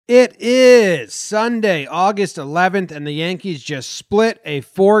It is Sunday, August 11th, and the Yankees just split a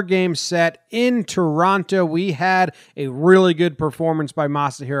 4-game set in Toronto. We had a really good performance by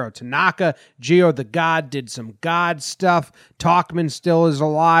Masahiro Tanaka. Gio the God did some God stuff. Tauchman still is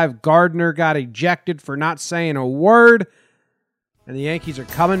alive. Gardner got ejected for not saying a word. And the Yankees are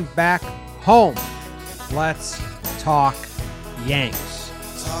coming back home. Let's talk Yanks.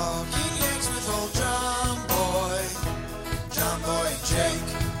 Talking Yanks with old John Boy and Jake.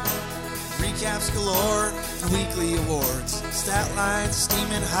 Recaps galore and weekly awards. Stat lines,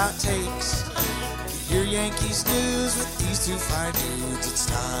 steaming hot takes. Get your Yankees news with these two fine dudes. It's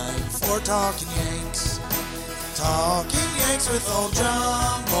time for Talking Yanks. Talking Yanks with old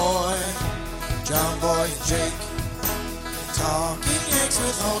John Boy and Jake. Talking Yanks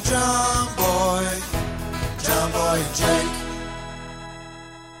with old John Boy and Jake.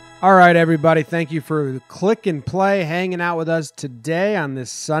 All right, everybody. Thank you for click and play, hanging out with us today on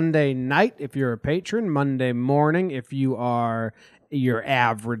this Sunday night. If you're a patron, Monday morning. If you are your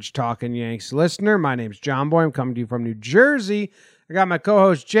average Talking Yanks listener, my name's John Boy. I'm coming to you from New Jersey. I got my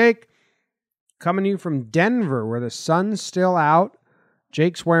co-host Jake coming to you from Denver, where the sun's still out.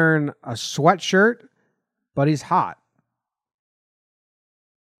 Jake's wearing a sweatshirt, but he's hot.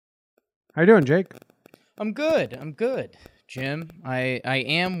 How you doing, Jake? I'm good. Jim, I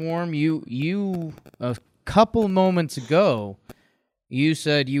am warm. You a couple moments ago, you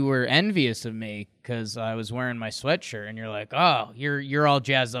said you were envious of me because I was wearing my sweatshirt, and you're like, "Oh, you're all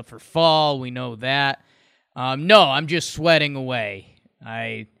jazzed up for fall. We know that." No, I'm just sweating away.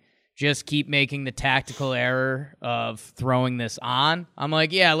 I just keep making the tactical error of throwing this on. I'm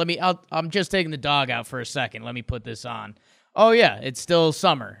like, "Yeah, I'm just taking the dog out for a second. Let me put this on." Oh yeah, it's still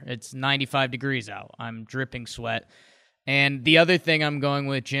summer. It's 95 degrees out. I'm dripping sweat. And the other thing I'm going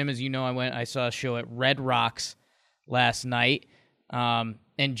with, Jim, is I saw a show at Red Rocks last night. And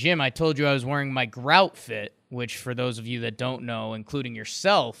Jim, I told you I was wearing my grout fit, which for those of you that don't know, including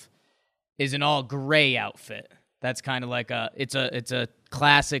yourself, is an all gray outfit. That's kind of like it's a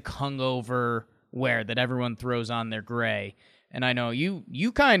classic hungover wear that everyone throws on their gray. And I know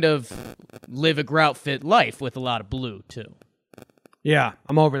you kind of live a grout fit life with a lot of blue too. Yeah,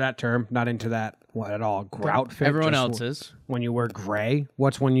 I'm over that term. Not into that at all. Grout fit. Everyone else is. When you wear gray.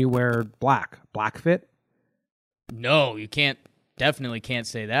 What's when you wear black? Black fit? No, you can't. Definitely can't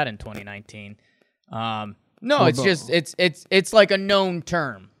say that in 2019. No, it's just it's like a known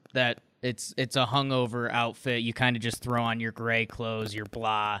term that it's a hungover outfit. You kind of just throw on your gray clothes, your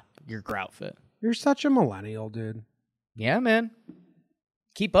grout fit. You're such a millennial, dude. Yeah, man.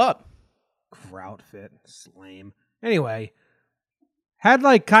 Keep up. Grout fit. It's lame. Anyway, had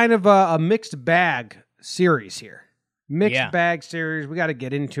like kind of a mixed bag series here. Mixed bag series. We got to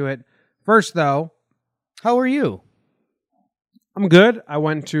get into it. First, though, how are you? I'm good. I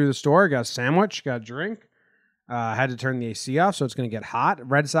went to the store, got a sandwich, got a drink. Had to turn the AC off, so it's going to get hot.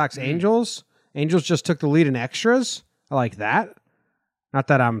 Red Sox, Angels. Angels just took the lead in extras. I like that. Not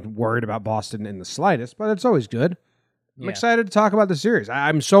that I'm worried about Boston in the slightest, but it's always good. I'm excited to talk about the series.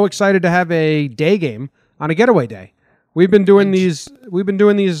 I'm so excited to have a day game on a getaway day. We've been doing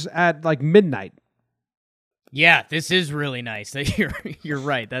these at like midnight. Yeah, this is really nice. You're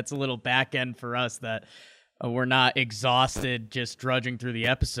right. That's a little back end for us that we're not exhausted just drudging through the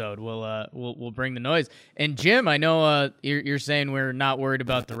episode. We'll bring the noise. And Jim, I know you're saying we're not worried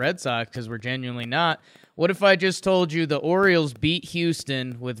about the Red Sox because we're genuinely not. What if I just told you the Orioles beat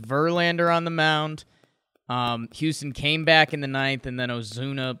Houston with Verlander on the mound? Houston came back in the ninth, and then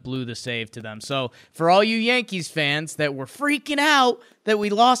Ozuna blew the save to them. So for all you Yankees fans that were freaking out that we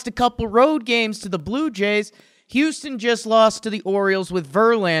lost a couple road games to the Blue Jays, Houston just lost to the Orioles with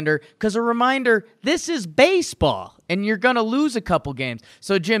Verlander because a reminder, this is baseball, and you're going to lose a couple games.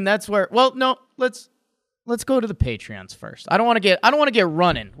 So, Jim, that's where – well, no, let's go to the Patreons first. I don't want to get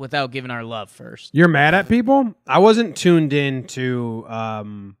running without giving our love first. You're mad at people? I wasn't tuned in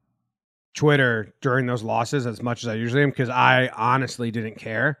to Twitter during those losses as much as I usually am because I honestly didn't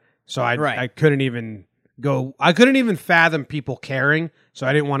care. So I couldn't even go – I couldn't even fathom people caring, so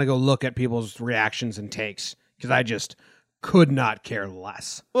I didn't want to go look at people's reactions and takes. Because I just could not care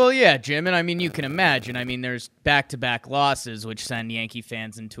less. Well, yeah, Jim, and I mean, you can imagine. I mean, there's back-to-back losses, which send Yankee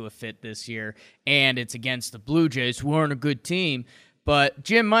fans into a fit this year, and it's against the Blue Jays, who aren't a good team. But,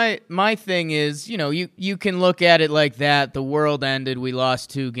 Jim, my thing is, you can look at it like that. The world ended. We lost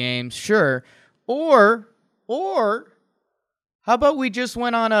 2 games. Sure. Or how about we just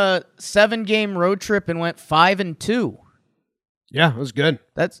went on a 7-game road trip and went 5-2? Yeah, it was good.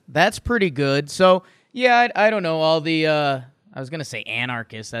 That's pretty good. So... yeah, I don't know. All the I was gonna say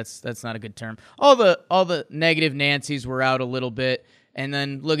anarchists. That's not a good term. All the negative Nancys were out a little bit. And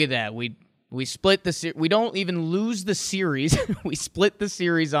then look at that. We split the we don't even lose the series. We split the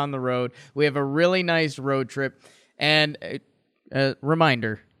series on the road. We have a really nice road trip. And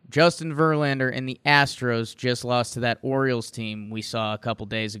reminder, Justin Verlander and the Astros just lost to that Orioles team we saw a couple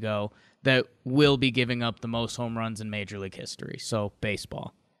days ago that will be giving up the most home runs in Major League history. So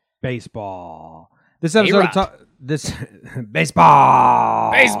baseball. This episode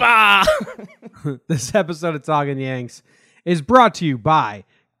baseball. This episode of Talking Yanks is brought to you by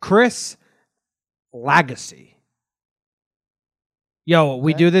Chris Lagasse. Yo,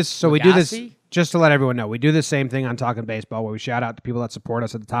 we do this. So we do this just to let everyone know. We do the same thing on Talking Baseball where we shout out to people that support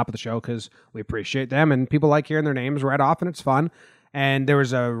us at the top of the show because we appreciate them and people like hearing their names read off and it's fun. And there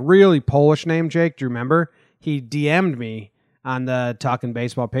was a really Polish name, Jake. Do you remember? He DM'd me on the Talking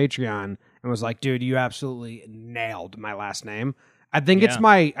Baseball Patreon and was like, dude, you absolutely nailed my last name. I think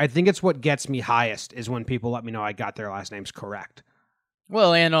it's what gets me highest is when people let me know I got their last names correct.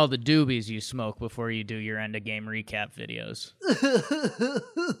 Well, and all the doobies you smoke before you do your end of game recap videos.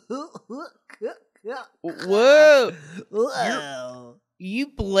 Whoa. You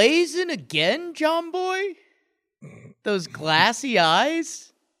blazing again, John Boy? Those glassy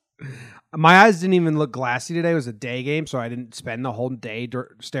eyes? My eyes didn't even look glassy today. It was a day game, so I didn't spend the whole day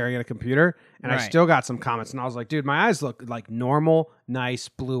staring at a computer. And I still got some comments, and I was like, dude, my eyes look like normal, nice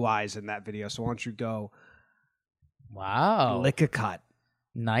blue eyes in that video. So why don't you go lick a cut?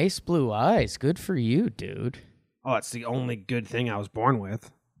 Nice blue eyes. Good for you, dude. Oh, it's the only good thing I was born with.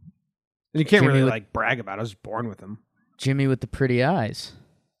 And you can't really brag about it. I was born with them. Jimmy with the pretty eyes.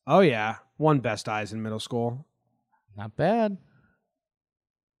 Oh, yeah. Won best eyes in middle school. Not bad.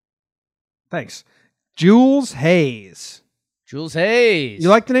 Thanks. Jules Hayes. Jules Hayes. You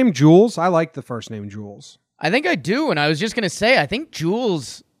like the name Jules? I like the first name Jules. I think I do, and I was just going to say, I think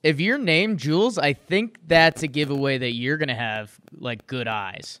Jules, if you're named Jules, I think that's a giveaway that you're going to have, good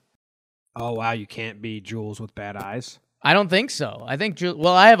eyes. Oh, wow, you can't be Jules with bad eyes? I don't think so. I think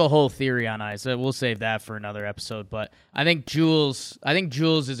I have a whole theory on eyes. So we'll save that for another episode, but I think Jules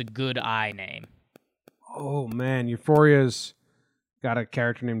is a good eye name. Oh, man, Euphoria's got a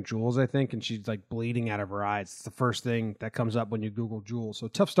character named Jules, I think, and she's bleeding out of her eyes. It's the first thing that comes up when you Google Jules. So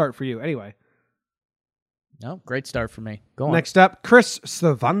tough start for you. Anyway. No, great start for me. Go on. Next up, Chris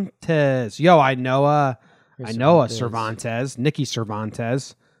Cervantes. Yo, I know Cervantes, Nikki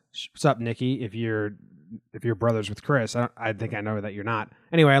Cervantes. What's up, Nikki? If you're brothers with Chris, I think I know that you're not.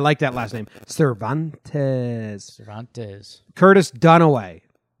 Anyway, I like that last name, Cervantes. Curtis Dunaway.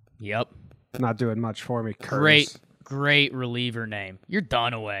 Yep. Not doing much for me. Curtis. Great reliever name. You're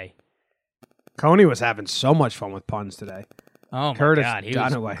Dunaway. Coney was having so much fun with puns today. Oh, Curtis my God. He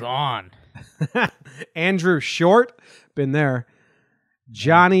Dunaway. was gone. Andrew Short. Been there.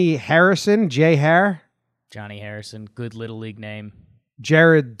 Johnny Harrison. Jay Hare. Johnny Harrison. Good Little League name.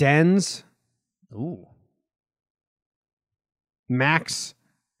 Jared Denz. Ooh. Max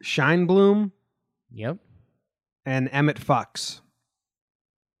Scheinblum. Yep. And Emmett Fuchs.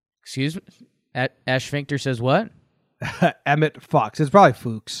 Excuse me? Ash Finkter says what? Emmett Fuchs. It's probably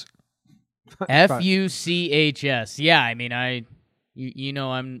Fuchs. Fuchs. Yeah, I mean, you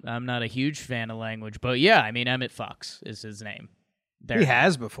know I'm not a huge fan of language, but yeah, I mean Emmett Fuchs is his name. There. He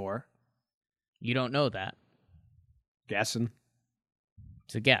has before. You don't know that. Guessing.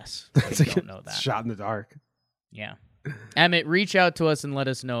 It's a guess. You don't know that. Shot in the dark. Yeah. Emmett, reach out to us and let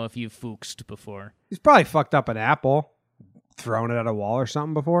us know if you've Fuchsed before. He's probably fucked up an apple, thrown it at a wall or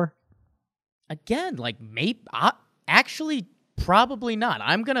something before. Again, maybe actually probably not.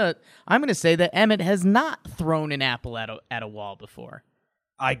 I'm gonna say that Emmett has not thrown an apple at a wall before.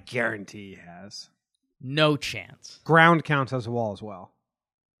 I guarantee he has. No chance. Ground counts as a wall as well.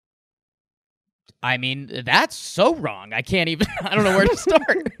 I mean, that's so wrong. I don't know where to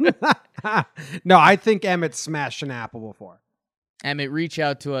start. No, I think Emmett smashed an apple before. Emmett, reach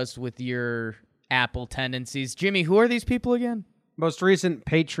out to us with your apple tendencies. Jimmy, who are these people again? Most recent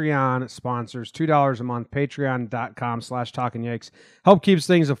Patreon sponsors, $2 a month, patreon.com/talkingyakes. Help keeps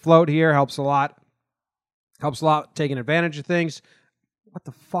things afloat here, helps a lot. Helps a lot taking advantage of things. What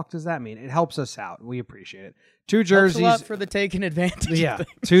the fuck does that mean? It helps us out. We appreciate it. 2 jerseys. Helps a lot for the taking advantage. Yeah,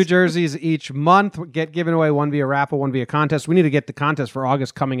 2 jerseys each month get given away, one via raffle, one via contest. We need to get the contest for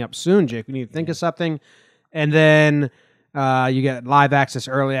August coming up soon, Jake. We need to think of something. And then you get live access,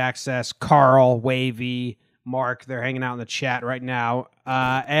 early access, Carl, Wavy, Mark, they're hanging out in the chat right now.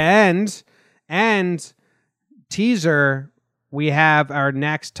 And teaser, we have our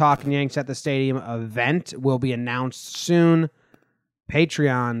next Talking Yanks at the Stadium event will be announced soon.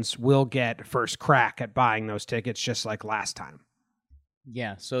 Patreons will get first crack at buying those tickets just like last time.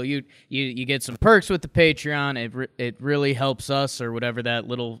 Yeah, so you get some perks with the Patreon. It really helps us, or whatever that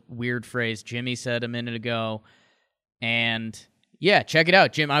little weird phrase Jimmy said a minute ago. And yeah, check it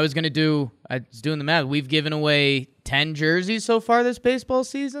out, Jim. I was doing the math. We've given away 10 jerseys so far this baseball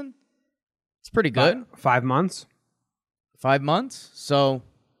season. It's pretty good. 5 months. 5 months. So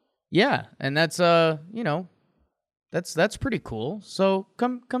yeah, and that's that's pretty cool. So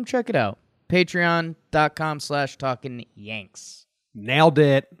come check it out. Patreon.com/talkingyanks. Nailed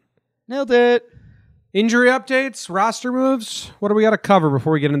it. Injury updates, roster moves. What do we got to cover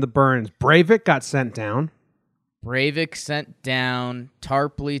before we get into the Burns? Breivik got sent down. Breivik sent down,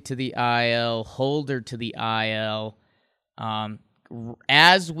 Tarpley to the IL, Holder to the IL.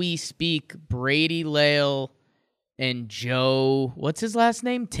 As we speak, Brady Lale and Joe, what's his last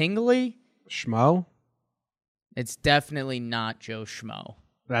name? Tingley? Schmo? It's definitely not Joe Schmo.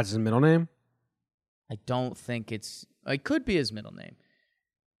 That's his middle name? I don't think it could be his middle name.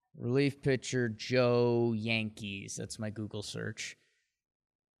 Relief pitcher Joe Yankees. That's my Google search.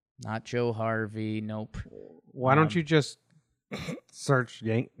 Not Joe Harvey. Nope. Why don't you just search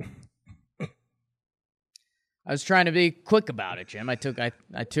Yank? I was trying to be quick about it, Jim. I took a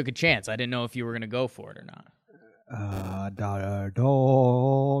chance. I didn't know if you were going to go for it or not.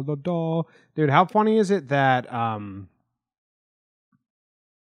 Dude, how funny is it that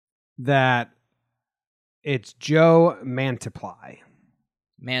that it's Joe Mantiply.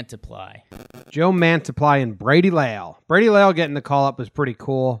 Joe Mantiply and Brady Lale. Brady Lale getting the call up was pretty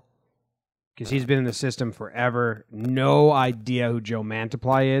cool because he's been in the system forever. No idea who Joe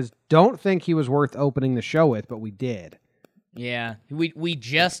Mantiply is. Don't think he was worth opening the show with, but we did. Yeah, we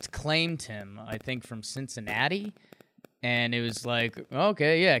just claimed him, I think, from Cincinnati, and it was like,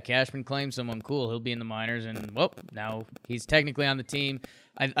 okay, yeah, Cashman claimed someone cool. He'll be in the minors, and now he's technically on the team.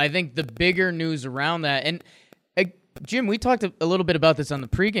 I think the bigger news around that, and Jim, we talked a little bit about this on the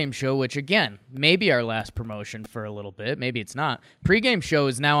pregame show, which, again, maybe our last promotion for a little bit. Maybe it's not. Pregame show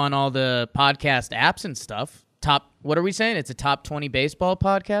is now on all the podcast apps and stuff. What are we saying? It's a top 20 baseball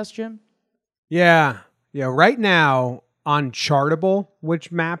podcast, Jim? Yeah. Right now on Chartable,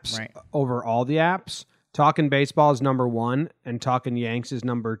 which maps over all the apps, Talking Baseball is number 1, and Talking Yanks is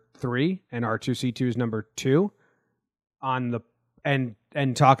number 3, and R2C2 is number 2. And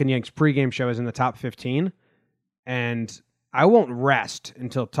Talking Yanks pregame show is in the top 15. And I won't rest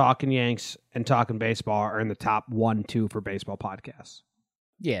until Talking Yanks and Talking Baseball are in the top 1, 2 for baseball podcasts.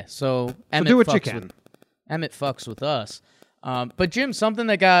 Yeah, so do what you can. Emmett fucks with us. But Jim, something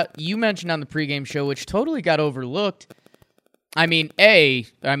that you mentioned on the pregame show, which totally got overlooked. I mean,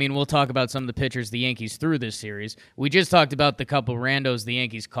 we'll talk about some of the pitchers the Yankees threw this series. We just talked about the couple randos the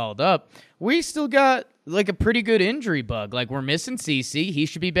Yankees called up. We still got like a pretty good injury bug. Like, we're missing CeCe. He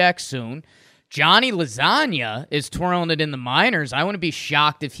should be back soon. Johnny Lasagna is twirling it in the minors. I wouldn't be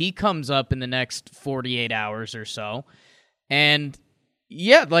shocked if he comes up in the next 48 hours or so. And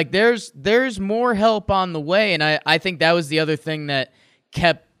yeah, like there's more help on the way. And I think that was the other thing that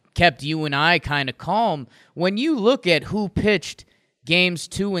kept you and I kind of calm. When you look at who pitched games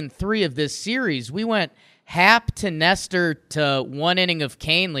 2 and 3 of this series, we went Happ to Nestor to 1 inning of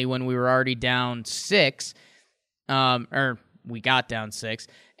Canely when we were already down 6. Or we got down 6.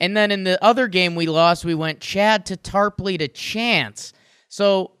 And then in the other game we lost, we went Chad to Tarpley to Chance.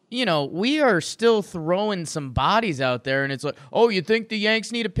 So, we are still throwing some bodies out there, and it's like, oh, you think the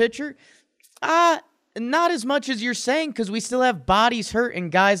Yanks need a pitcher? Not as much as you're saying, because we still have bodies hurt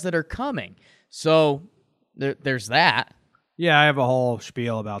and guys that are coming. So there's that. Yeah, I have a whole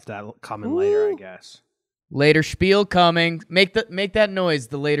spiel about that coming later, I guess. Later spiel coming. Make that noise,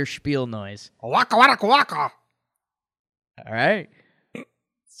 the later spiel noise. Waka waka waka. All right.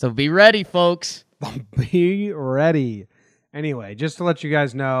 So be ready, folks. Be ready. Anyway, just to let you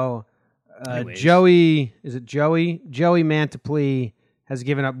guys know, Joey Mantiply has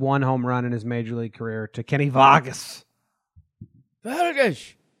given up 1 home run in his major league career to Kenny Vargas.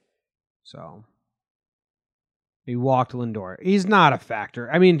 So he walked Lindor. He's not a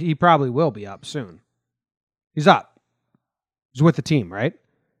factor. I mean, he probably will be up soon. He's up. He's with the team, right?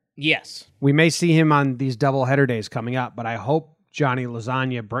 Yes. We may see him on these doubleheader days coming up, but I hope Johnny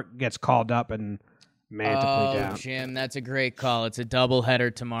Lasagna gets called up and Mantiply down. Jim, that's a great call. It's a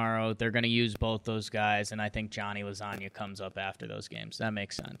doubleheader tomorrow. They're going to use both those guys, and I think Johnny Lasagna comes up after those games. That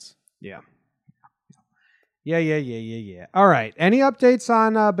makes sense. Yeah. All right. Any updates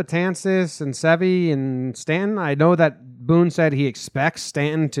on Betances and Sevy and Stanton? I know that Boone said he expects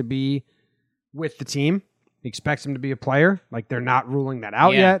Stanton to be with the team. He expects him to be a player. Like, they're not ruling that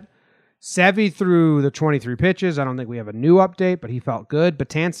out yet. Sevy threw the 23 pitches. I don't think we have a new update, but he felt good.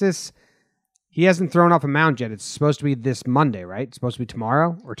 Betances, He hasn't thrown off a mound yet. It's supposed to be this Monday, right? It's supposed to be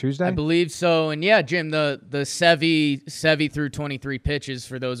tomorrow or Tuesday? I believe so. And yeah, Jim, the Sevy threw 23 pitches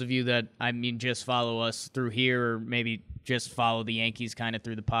for those of you that, just follow us through here or maybe just follow the Yankees kind of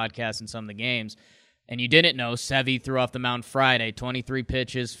through the podcast and some of the games. And you didn't know, Sevy threw off the mound Friday, 23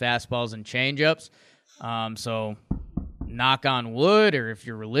 pitches, fastballs, and changeups. So knock on wood, or if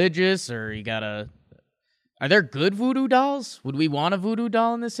you're religious or you got a... Are there good voodoo dolls? Would we want a voodoo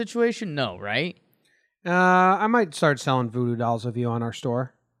doll in this situation? No, right? I might start selling voodoo dolls of you on our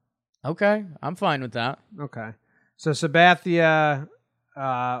store. Okay, I'm fine with that. Okay. So Sabathia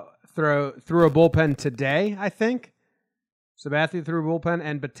threw a bullpen today, I think. Sabathia threw a bullpen,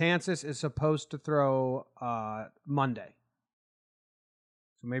 and Betances is supposed to throw Monday.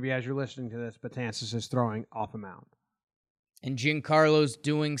 So maybe as you're listening to this, Betances is throwing off a mound. And Giancarlo's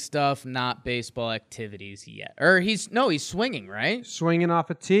doing stuff, not baseball activities yet. Or he's swinging, right? Swinging off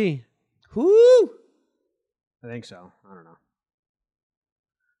a tee. Whoo! I think so. I don't know.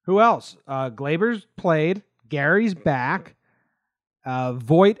 Who else? Glaber's played. Gary's back.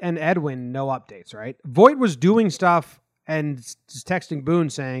 Voit and Edwin, no updates, right? Voit was doing stuff and just texting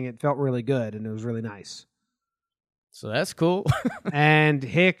Boone saying it felt really good and it was really nice. So that's cool. And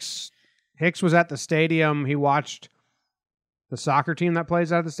Hicks was at the stadium. He watched the soccer team that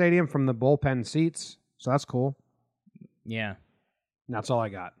plays out of the stadium from the bullpen seats. So that's cool. Yeah. That's all I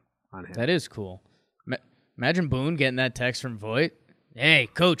got on him. That is cool. Imagine Boone getting that text from Voit. Hey,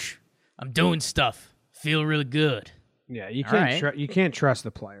 coach, I'm doing stuff. Feel really good. Yeah, you can't you can't trust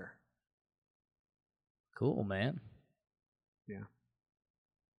the player. Cool, man. Yeah.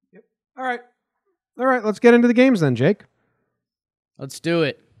 Yep. All right, let's get into the games then, Jake. Let's do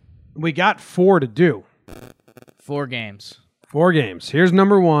it. We got 4 to do. 4 games. 4 games. Here's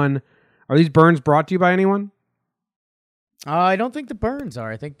number 1. Are these burns brought to you by anyone? I don't think the burns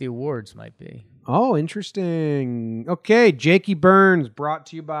are. I think the awards might be. Oh, interesting. Okay, Jakey Burns brought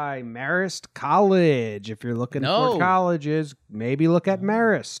to you by Marist College. If you're looking for colleges, maybe look at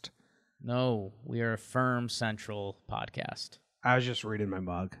Marist. No, we are a Firm Central podcast. I was just reading my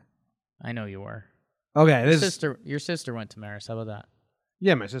mug. I know you were. Okay, Your sister went to Marist. How about that?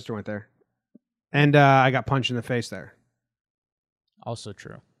 Yeah, my sister went there. And I got punched in the face there. Also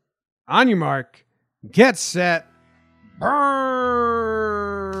true. On your mark, get set,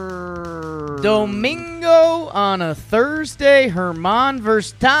 burn! Domingo on a Thursday, Herman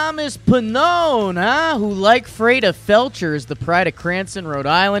versus Thomas Pannone, who, like Freda Felcher, is the pride of Cranston, Rhode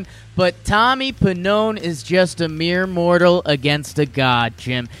Island. But Tommy Pannone is just a mere mortal against a god,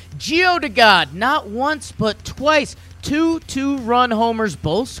 Jim. Gio de God, not once but twice. 2 2-run homers,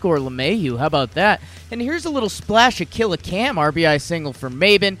 both score LeMahieu. How about that? And here's a little splash of Kill a Cam, RBI single for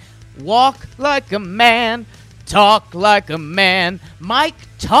Maben. Walk like a man, talk like a man. Mike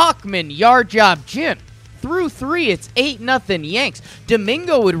Tauchman, yard job, Jim. Through 3, it's 8-0 Yanks.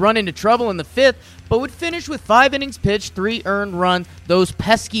 Domingo would run into trouble in the 5th, but would finish with 5 innings pitched, 3 earned runs. Those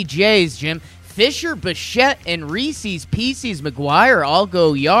pesky Jays, Jim. Fisher, Bichette, and Reese's Pieces McGuire all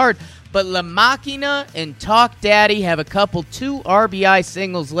go yard. But La Machina and Talk Daddy have a couple 2 RBI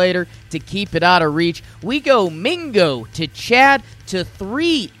singles later to keep it out of reach. We go Mingo to Chad to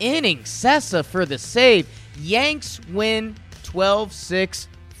 3 innings. Sessa for the save. Yanks win 12-6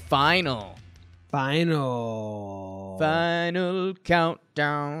 final. Final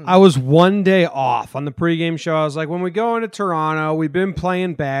countdown. I was 1 day off on the pregame show. I was like, when we go into Toronto, we've been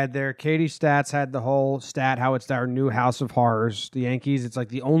playing bad there. Katie Stats had the whole stat how it's our new house of horrors. The Yankees, it's like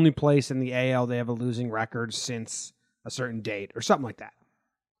the only place in the AL they have a losing record since a certain date or something like that.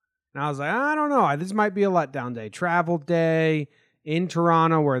 And I was like, I don't know. This might be a letdown day. Travel day in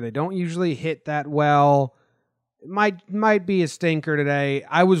Toronto where they don't usually hit that well. It might be a stinker today.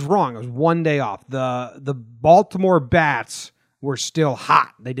 I was wrong. I was 1 day off. The Baltimore Bats were still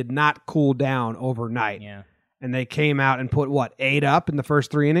hot. They did not cool down overnight. Yeah. And they came out and put, 8 up in the first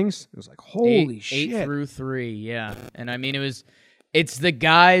 3 innings? It was like, holy shit. 8 through 3, yeah. And I mean, it's the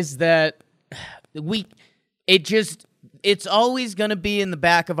guys that it's always going to be in the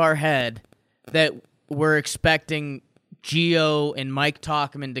back of our head that we're expecting Gio and Mike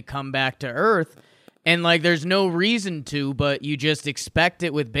Tauchman to come back to earth. And, there's no reason to, but you just expect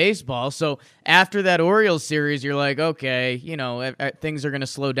it with baseball. So after that Orioles series, you're like, okay, things are going to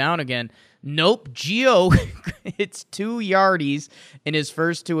slow down again. Nope. Gio, it's 2 yardies in his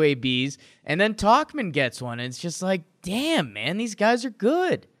first 2 ABs, and then Tauchman gets one. And it's just like, damn, man, these guys are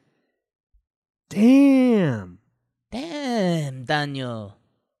good. Damn, Daniel.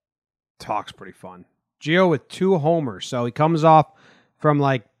 Talk's pretty fun. Gio with 2 homers. So he comes off from,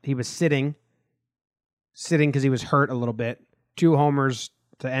 he was sitting because he was hurt a little bit. 2 homers,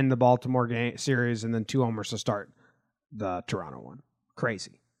 to end the Baltimore series and then 2 homers to start the Toronto one.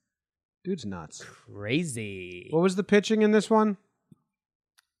 Crazy. Dude's nuts. Crazy. What was the pitching in this one?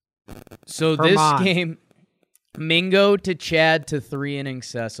 So Herman. This game, Mingo to Chad to 3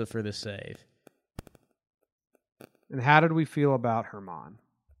 innings Sessa for the save. And how did we feel about Herman?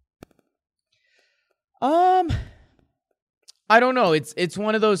 I don't know. It's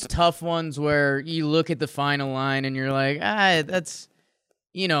one of those tough ones where you look at the final line and you're like, that's,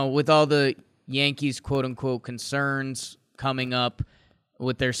 with all the Yankees quote unquote concerns coming up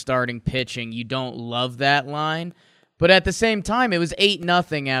with their starting pitching, you don't love that line. But at the same time, it was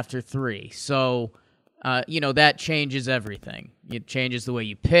 8-0 after 3. So, that changes everything. It changes the way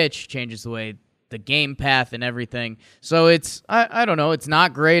you pitch, changes the way the game path and everything. So it's, I don't know. It's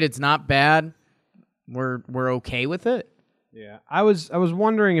not great. It's not bad. We're okay with it. Yeah, I was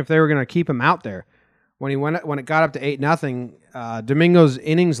wondering if they were going to keep him out there when it got up to 8-0. Domingo's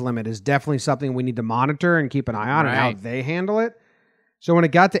innings limit is definitely something we need to monitor and keep an eye on and how they handle it. So when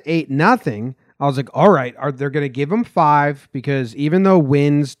it got to 8-0, I was like, all right, they're going to give him 5 because even though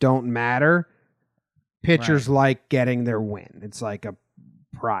wins don't matter, pitchers like getting their win. It's like a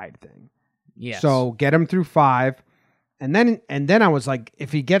pride thing. Yes. So get him through 5. And then I was like,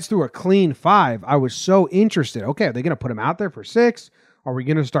 if he gets through a clean 5, I was so interested. Okay, are they going to put him out there for 6? Are we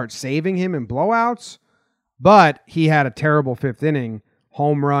going to start saving him in blowouts? But he had a terrible 5th inning,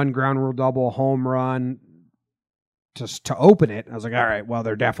 home run, ground rule double, home run to open it. I was like, all right, well,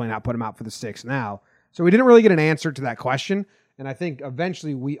 they're definitely not putting him out for the 6 now. So we didn't really get an answer to that question. And I think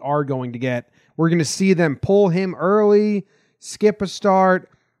eventually we're going to see them pull him early, skip a start,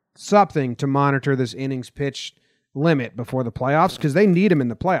 something to monitor this innings pitched limit before the playoffs because they need him in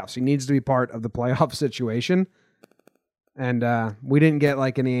the playoffs. He needs to be part of the playoff situation. And we didn't get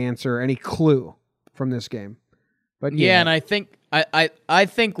any answer, any clue from this game. But yeah, and I think I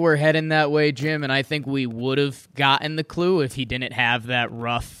think we're heading that way, Jim, and I think we would have gotten the clue if he didn't have that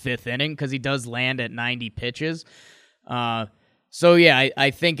rough 5th inning because he does land at 90 pitches. So, yeah,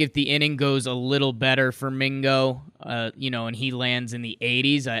 I think if the inning goes a little better for Mingo, and he lands in the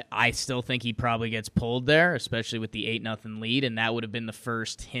 80s, I still think he probably gets pulled there, especially with the 8-0 lead, and that would have been the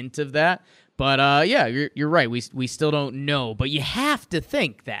first hint of that. But, yeah, you're right. We still don't know, but you have to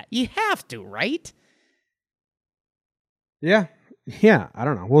think that. You have to, right? Yeah, I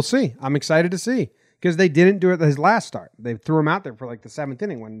don't know. We'll see. I'm excited to see because they didn't do it his last start. They threw him out there for the 7th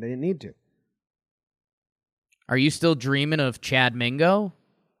inning when they didn't need to. Are you still dreaming of Chad Mingo?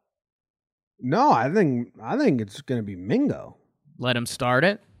 No, I think it's going to be Mingo. Let him start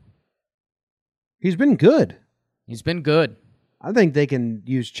it? He's been good. He's been good. I think they can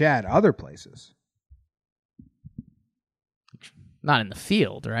use Chad other places. Not in the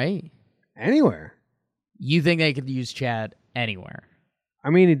field, right? Anywhere. You think they could use Chad anywhere?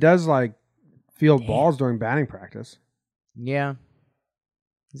 I mean, he does field balls during batting practice. Yeah.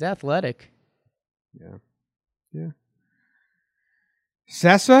 He's athletic. Yeah.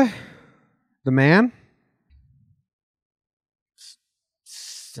 Sessa, the man.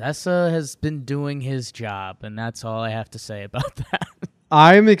 Sessa has been doing his job, and that's all I have to say about that.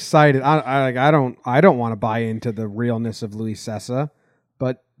 I'm excited. I don't want to buy into the realness of Luis Sessa,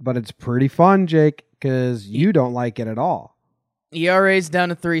 but it's pretty fun, Jake, because you don't like it at all. ERA's down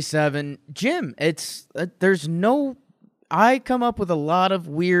to 3.7. Jim, there's no. I come up with a lot of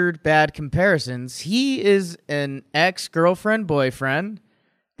weird, bad comparisons. He is an ex-girlfriend, boyfriend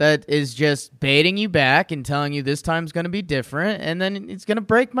that is just baiting you back and telling you this time's going to be different, and then it's going to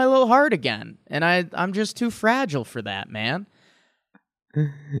break my little heart again. And I'm just too fragile for that, man.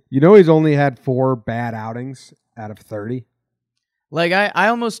 He's only had 4 bad outings out of 30. I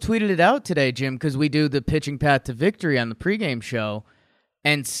almost tweeted it out today, Jim, because we do the pitching path to victory on the pregame show,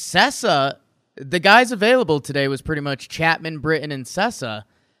 and Sessa... The guys available today was pretty much Chapman, Britton, and Sessa.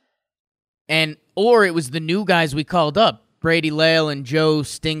 Or it was the new guys we called up, Brady Lale and Joe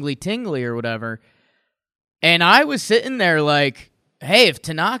Stingley Tingley or whatever. And I was sitting there like, hey, if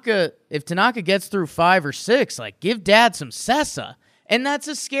Tanaka gets through 5 or 6, give Dad some Sessa. And that's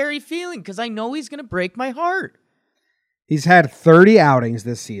a scary feeling because I know he's going to break my heart. He's had 30 outings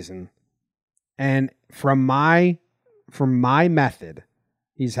this season. And from my method,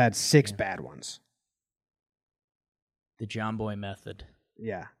 he's had 6 bad ones. The John Boy method.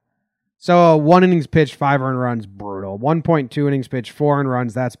 Yeah. So 1 innings pitched, 5 earned runs, brutal. 1.2 innings pitched, 4 earned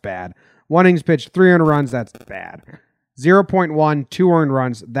runs, that's bad. 1 innings pitched, 3 earned runs, that's bad. 0.1, 2 earned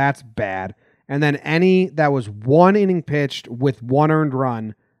runs, that's bad. And then any that was 1 inning pitched with 1 earned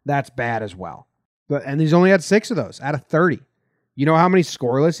run, that's bad as well. And he's only had 6 of those out of 30. You know how many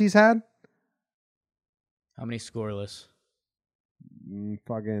scoreless he's had? How many scoreless?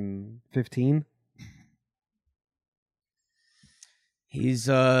 fucking 15. He's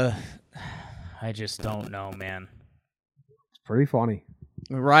I just don't know, man. It's pretty funny.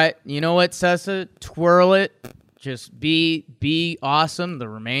 Right. You know what, Sessa? Twirl it. Just be awesome the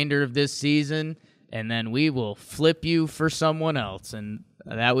remainder of this season, and then we will flip you for someone else, and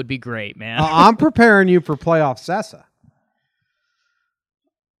that would be great, man. I'm preparing you for playoff Sessa.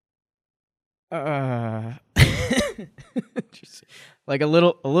 Just, like a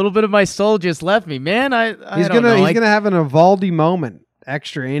little bit of my soul just left me, man. He's gonna have an Evaldi moment.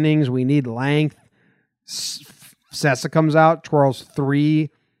 Extra innings. We need length. Sessa comes out, twirls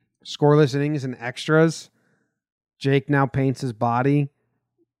 3 scoreless innings and extras. Jake now paints his body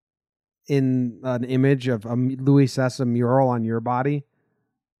in an image of a Luis Sessa mural on your body.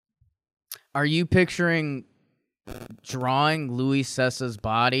 Are you picturing drawing Luis Sessa's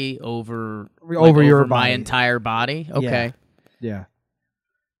body over your my body. entire body? Okay. Yeah.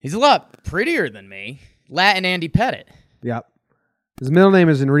 He's a lot prettier than me. Latin Andy Pettit. Yep. His middle name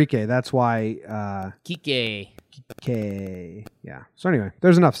is Enrique. That's why. Kike. K. Yeah. So anyway,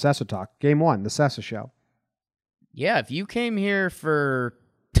 there's enough Sessa talk. Game 1, the Sessa show. Yeah, if you came here for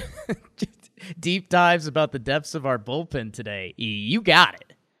deep dives about the depths of our bullpen today, you got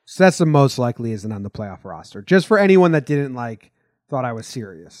it. Sessa most likely isn't on the playoff roster. Just for anyone that didn't thought I was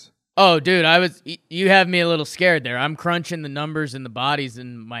serious. Oh, dude, you have me a little scared there. I'm crunching the numbers and the bodies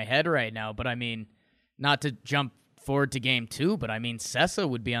in my head right now, but I mean, not to jump forward to game 2, but I mean, Sessa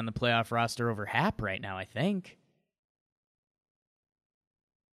would be on the playoff roster over Hap right now, I think.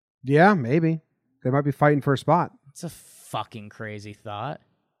 Yeah, maybe. They might be fighting for a spot. It's a fucking crazy thought.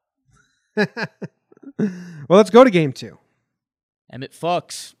 Well, let's go to game 2. Emmett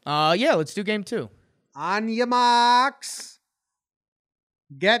Fucks. Yeah, let's do game 2. On your marks.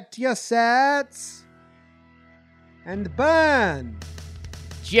 Get your sets. And burn.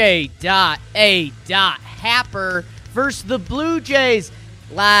 J.A. Happer versus the Blue Jays.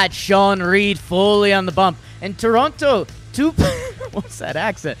 Lad Sean Reed fully on the bump. And Toronto, what's that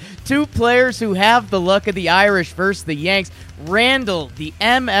accent? 2 players who have the luck of the Irish versus the Yanks. Randall, the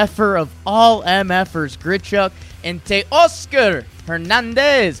MFer of all MFers, Grichuk, and Teoscar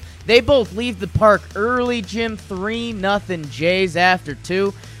Hernandez. They both leave the park early, Jim. 3-0 Jays after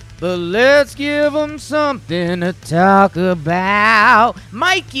 2. But let's give them something to talk about.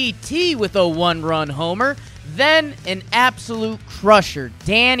 Mikey T with a 1-run homer. Then an absolute crusher.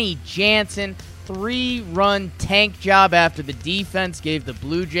 Danny Jansen, 3-run tank job after the defense gave the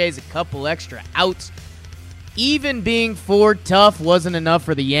Blue Jays a couple extra outs. Even being Ford tough wasn't enough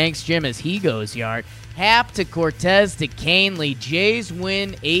for the Yanks, Jim, as he goes yard. Hap to Cortez to Canely. Jays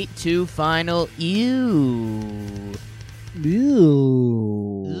win 8-2 final. Ew.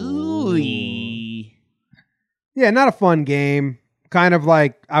 Yeah, not a fun game. Kind of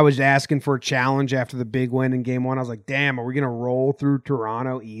like I was asking for a challenge after the big win in game 1. I was like, damn, are we going to roll through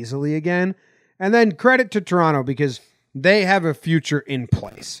Toronto easily again? And then credit to Toronto because they have a future in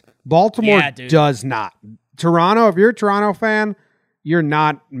place. Baltimore does not. Toronto, if you're a Toronto fan, you're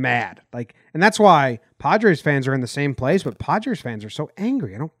not mad. And that's why Padres fans are in the same place, but Padres fans are so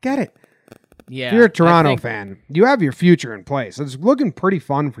angry. I don't get it. Yeah, if you're a Toronto fan, you have your future in place. It's looking pretty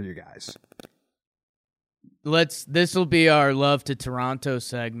fun for you guys. This will be our love to Toronto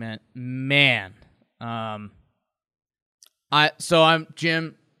segment. Man. I'm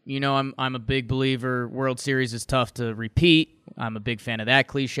Jim, I'm a big believer. World Series is tough to repeat. I'm a big fan of that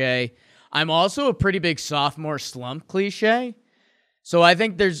cliche. I'm also a pretty big sophomore slump cliche. So I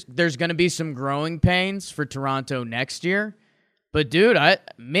think there's going to be some growing pains for Toronto next year. But dude,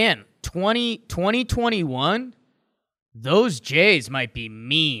 2021, those Jays might be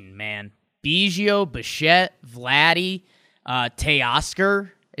mean, man. Biggio, Bichette, Vladdy,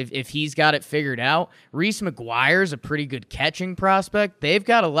 Teoscar, if he's got it figured out. Reese McGuire's a pretty good catching prospect. They've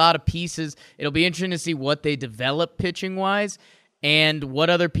got a lot of pieces. It'll be interesting to see what they develop pitching-wise and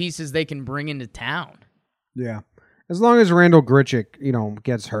what other pieces they can bring into town. Yeah. As long as Randall Grichuk,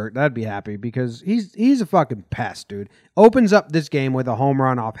 gets hurt, that'd be happy because he's a fucking pest, dude. Opens up this game with a home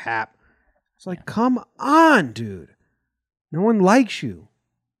run off Hap. It's like, come on, dude. No one likes you.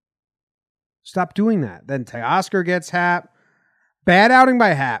 Stop doing that. Then Teoscar gets Hap. Bad outing by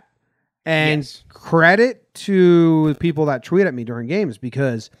Hap. And credit to the people that tweet at me during games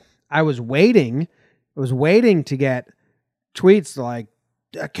because I was waiting to get tweets like,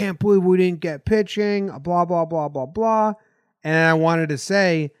 I can't believe we didn't get pitching, blah, blah, blah, blah, blah. And I wanted to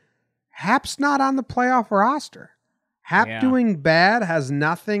say, Hap's not on the playoff roster. Hap doing bad has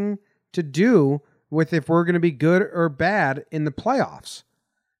nothing to do with if we're going to be good or bad in the playoffs.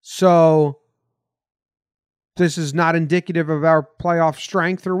 So this is not indicative of our playoff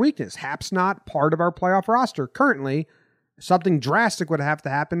strength or weakness. Hap's not part of our playoff roster currently. Something drastic would have to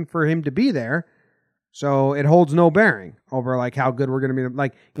happen for him to be there. So it holds no bearing over like how good we're going to be.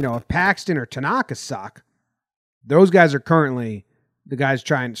 Like, if Paxton or Tanaka suck, those guys are currently the guys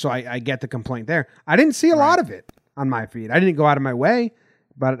trying. So I get the complaint there. I didn't see a lot of it on my feed. I didn't go out of my way,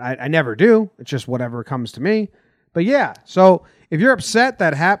 but I never do. It's just whatever comes to me. But yeah, so if you're upset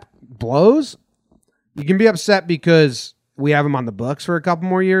that Hap blows, you can be upset because we have him on the books for a couple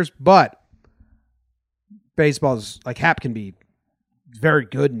more years, but baseball's like Hap can be very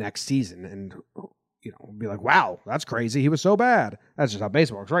good next season and be like, wow, that's crazy. He was so bad. That's just how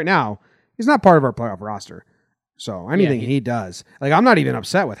baseball works. Right now, he's not part of our playoff roster. So anything he does, like I'm not even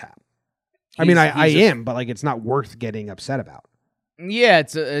upset with Hap. I mean, I am, but like it's not worth getting upset about. Yeah,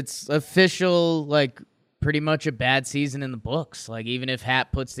 it's official, like pretty much a bad season in the books. Like even if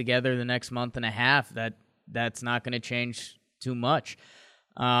Hap puts together the next month and a half, that's not going to change too much.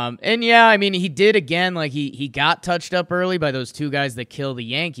 And yeah, I mean, he did again, like he got touched up early by those two guys that kill the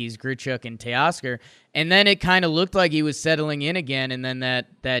Yankees, Grichuk and Teoscar. And then it kind of looked like he was settling in again. And then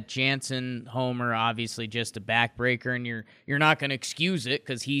that Jansen homer, obviously just a backbreaker, and you're not going to excuse it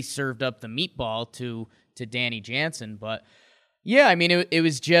because he served up the meatball to Danny Jansen. But yeah, I mean, it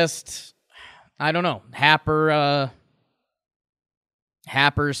was just, I don't know. Happer's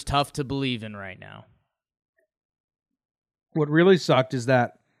tough to believe in right now. What really sucked is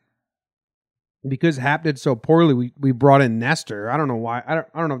that because Hap did so poorly, we brought in Nestor. I don't know why. I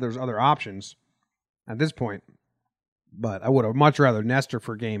don't know if there's other options at this point, but I would have much rather Nestor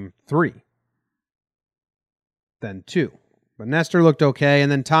for game 3 than 2. But Nestor looked okay, and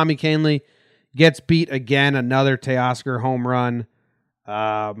then Tommy Kahnle gets beat again, another Teoscar home run.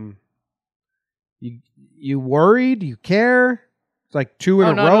 You worried? You care? It's like 2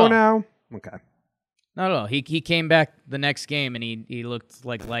 in a row now? Okay. No. He came back the next game, and he looked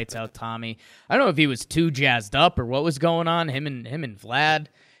like lights out Tommy. I don't know if he was too jazzed up or what was going on. Him and Vlad,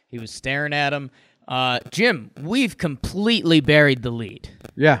 he was staring at him. Jim, we've completely buried the lead.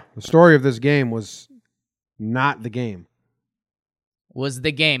 Yeah, the story of this game was not the game. Was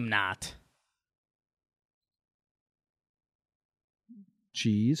the game not?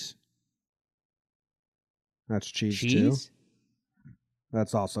 Cheese. That's cheese too.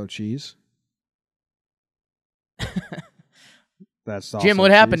 That's also cheese. That's also Jim,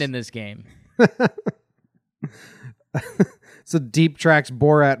 what happened in this game? It's a Deep Tracks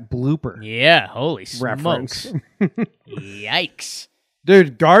Borat blooper. Yeah, holy reference. Smokes. Yikes.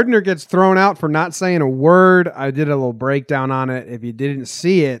 Dude, Gardner gets thrown out for not saying a word. I did a little breakdown on it. If you didn't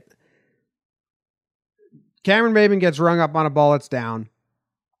see it, Cameron Maybin gets rung up on a ball that's down.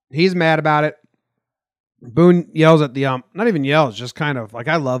 He's mad about it. Boone yells at the ump. Not even yells, just kind of like,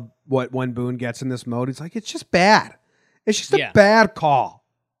 I love when Boone gets in this mode. He's like, it's just bad. It's just a bad call.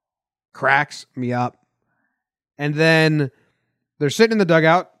 Cracks me up. And then they're sitting in the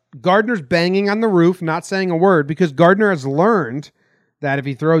dugout. Gardner's banging on the roof, not saying a word, because Gardner has learned that if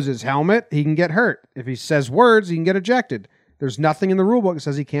he throws his helmet, he can get hurt. If he says words, he can get ejected. There's nothing in the rule book that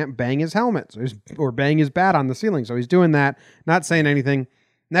says he can't bang his helmet or bang his bat on the ceiling. So he's doing that, not saying anything.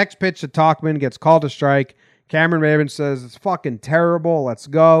 Next pitch to Tauchman, gets called a strike. Cameron Maybin says, it's fucking terrible. Let's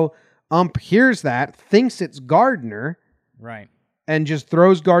go. Ump hears that, thinks it's Gardner. Right. And just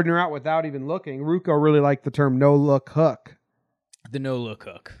throws Gardner out without even looking. Rucco really liked the term no-look hook. The no-look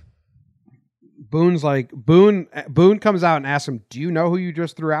hook. Boone's like, Boone comes out and asks him, do you know who you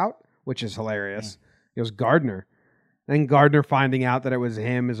just threw out? Which is hilarious. He goes, Gardner. And Gardner finding out that it was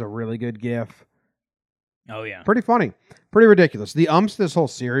him is a really good gif. Oh, yeah. Pretty funny. Pretty ridiculous. The umps this whole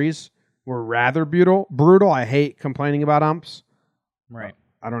series were rather brutal. I hate complaining about umps. Right.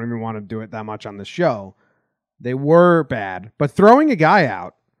 I don't even want to do it that much on the show. They were bad. But throwing a guy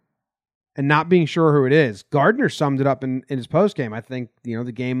out and not being sure who it is, Gardner summed it up in his postgame. I think, the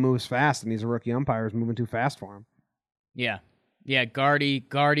game moves fast, and he's a rookie umpire is moving too fast for him. Yeah. Yeah,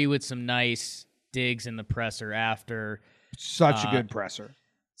 Gardy with some nice digs in the presser after. Such a good presser.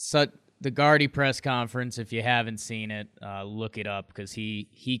 The Gardy press conference, if you haven't seen it, look it up because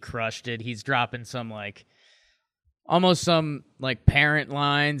he crushed it. He's dropping some almost some parent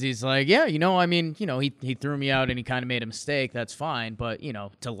lines. He's like, yeah, he threw me out and he kind of made a mistake. That's fine. But,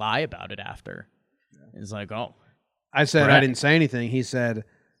 to lie about it after is like, oh. I said Brett. I didn't say anything. He said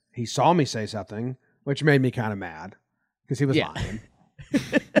he saw me say something, which made me kind of mad because he was lying.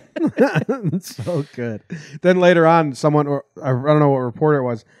 So good. Then later on, someone, or I don't know what reporter it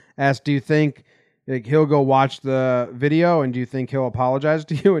was, asked, do you think he'll go watch the video and do you think he'll apologize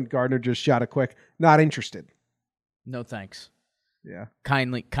to you? And Gardner just shot a quick, not interested. No thanks. Yeah.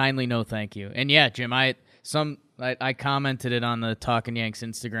 Kindly no thank you. And yeah, Jim, I commented it on the Talkin' Yanks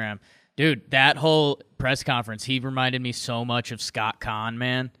Instagram. Dude, that whole press conference, he reminded me so much of Scott Conn,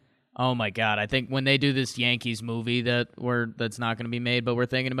 man. Oh my God. I think when they do this Yankees movie that's not going to be made, but we're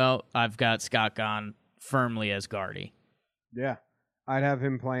thinking about, I've got Scott Conn firmly as Gardy. Yeah. I'd have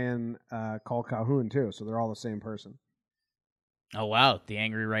him playing Cole Calhoun too, so they're all the same person. Oh wow, the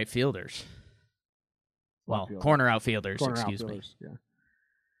angry right fielders. Well, corner outfielders, excuse me. Yeah.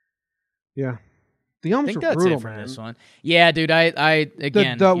 Yeah. The umps I think are that's brutal, it for man. this one. Yeah, dude, I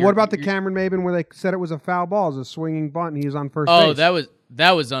again. What about the Cameron Maben where they said it was a foul ball, it was a swinging bunt, and he was on first base? Oh,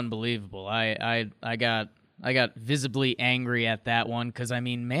 that was unbelievable. I got visibly angry at that one because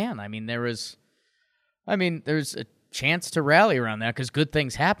there's a chance to rally around that because good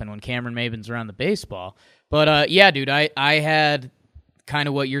things happen when Cameron Maben's around the baseball. But yeah, dude, I had kind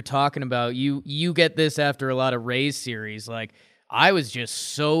of what you're talking about. You get this after a lot of Rays series. Like, I was just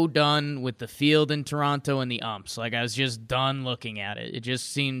so done with the field in Toronto and the umps. Like, I was just done looking at it. It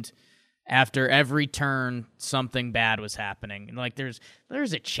just seemed after every turn something bad was happening. And like there's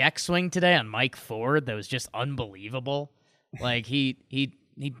a check swing today on Mike Ford that was just unbelievable. Like he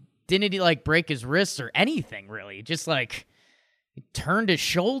didn't like break his wrists or anything really. Just like he turned his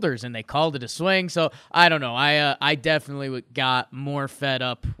shoulders and they called it a swing. So I don't know. I definitely got more fed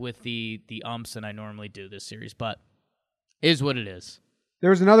up with the umps than I normally do this series, but is what it is. There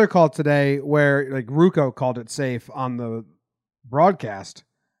was another call today where like Ruocco called it safe on the broadcast,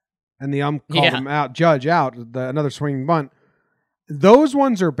 and the ump called him out, Judge out, another swinging bunt. Those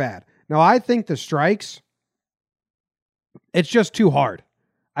ones are bad. Now I think the strikes, it's just too hard.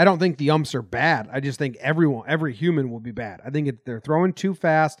 I don't think the umps are bad. I just think every human will be bad. I think they're throwing too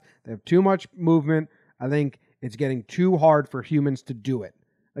fast. They have too much movement. I think it's getting too hard for humans to do it.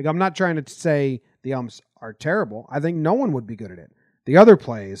 Like, I'm not trying to say the umps are terrible. I think no one would be good at it. The other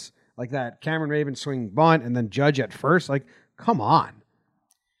plays, like that Cameron Maben swinging bunt and then Judge at first, like, come on.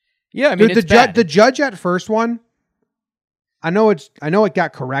 Yeah, I mean, the Judge at first one, I know it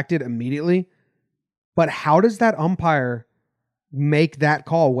got corrected immediately, but how does that umpire make that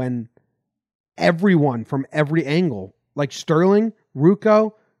call when everyone from every angle, like Sterling,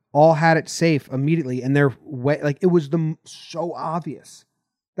 Ruocco, all had it safe immediately, and they're like it was so obvious.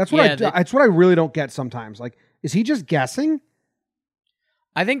 That's what that's what I really don't get sometimes. Like, is he just guessing?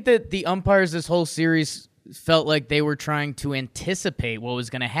 I think that the umpires this whole series felt like they were trying to anticipate what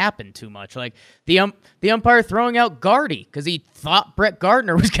was going to happen too much. Like the umpire throwing out Gardy because he thought Brett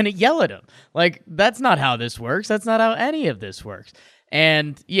Gardner was going to yell at him. Like, that's not how this works. That's not how any of this works.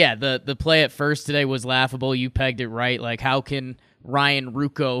 And yeah, the play at first today was laughable. You pegged it right. Like, how can Ryan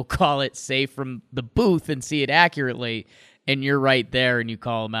Ruocco call it safe from the booth and see it accurately? And you're right there and you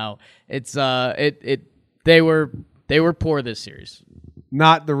call him out. It's they were poor this series.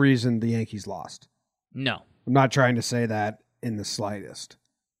 Not the reason the Yankees lost. No. I'm not trying to say that in the slightest.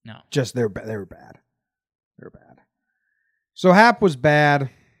 No. Just they were bad. They were bad. So Happ was bad.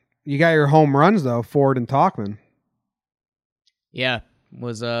 You got your home runs though, Ford and Tauchman. Yeah,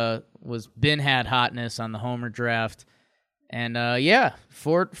 was Ben had hotness on the homer draft. And yeah,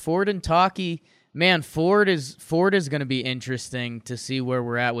 Ford and Talkie, man, Ford is going to be interesting to see where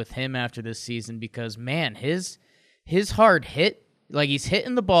we're at with him after this season because man, his hard hit, like he's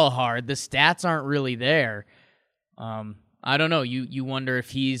hitting the ball hard. The stats aren't really there. I don't know. You wonder if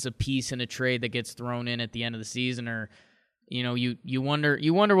he's a piece in a trade that gets thrown in at the end of the season, or you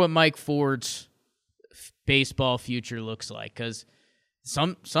wonder what Mike Ford's baseball future looks like. Because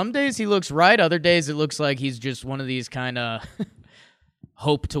some days he looks right, other days it looks like he's just one of these kind of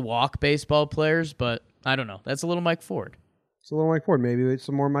hope to walk baseball players. But I don't know. That's a little Mike Ford. It's a little Mike Ford. Maybe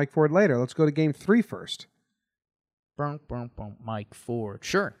some more Mike Ford later. Let's go to Game 3 first. Mike Ford.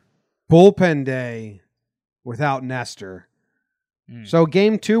 Sure. Bullpen day without Nestor. So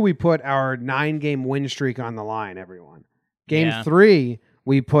Game 2, we put our 9-game win streak on the line, everyone. Game 3,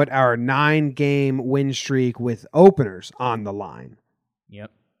 we put our 9-game win streak with openers on the line.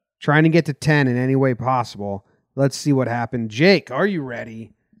 Yep. Trying to get to 10 in any way possible. Let's see what happened. Jake, are you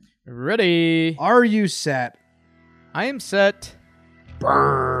ready? Ready. Are you set? I am set.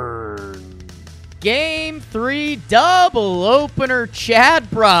 Burn. Game 3 double opener. Chad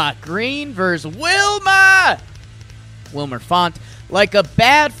Brock Green versus Wilmer Font. Like a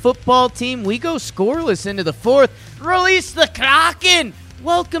bad football team, we go scoreless into the 4th. Release the Kraken.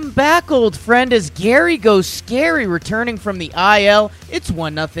 Welcome back, old friend, as Gary goes scary returning from the IL. It's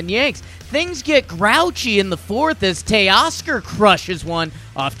 1-0 Yanks. Things get grouchy in the 4th as Teoscar crushes one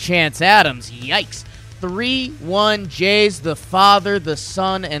off Chance Adams. Yikes. 3-1 Jays, the Father, the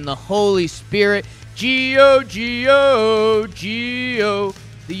Son, and the Holy Spirit Gio, Gio, Gio,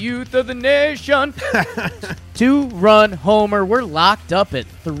 the youth of the nation. 2-run homer. We're locked up at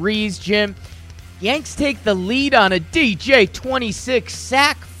threes, Jim. Yanks take the lead on a DJ 26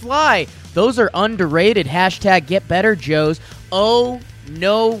 sac fly. Those are underrated. Hashtag get better, Joes. Oh,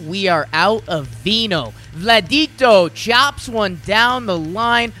 no, we are out of vino. Vladito chops one down the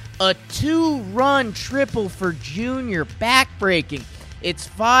line. A 2-run triple for Junior, backbreaking. It's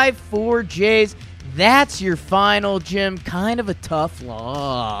 5-4 Jays. That's your final, Jim. Kind of a tough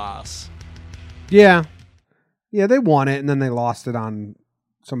loss. Yeah. Yeah, they won it, and then they lost it on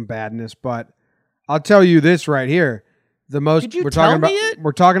some badness. But I'll tell you this right here. We're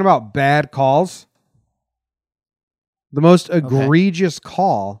talking about bad calls. The most egregious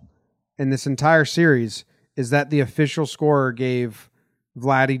call in this entire series is that the official scorer gave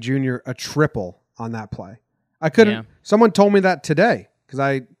Vladdy Jr. a triple on that play. I couldn't. Yeah. Someone told me that today because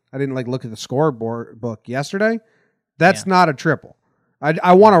I didn't look at the scoreboard book yesterday. That's not a triple.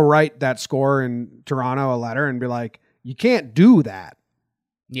 I want to write that scorer in Toronto a letter and be like, you can't do that.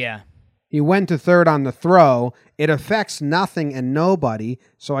 Yeah. He went to third on the throw. It affects nothing and nobody,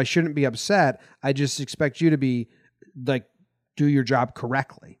 so I shouldn't be upset. I just expect you to be do your job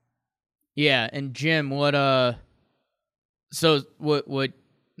correctly. Yeah, and Jim, what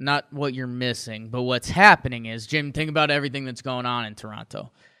not what you're missing, but what's happening is, Jim, think about everything that's going on in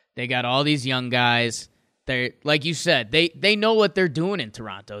Toronto. They got all these young guys. They, like you said, they know what they're doing in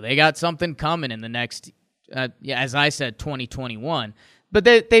Toronto. They got something coming in the next, as I said, 2021. But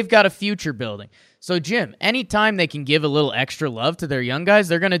they've got a future building. So, Jim, anytime they can give a little extra love to their young guys,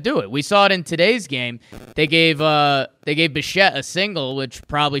 they're going to do it. We saw it in today's game. They gave Bichette a single, which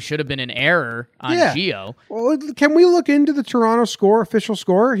probably should have been an error on Gio. Well, can we look into the Toronto official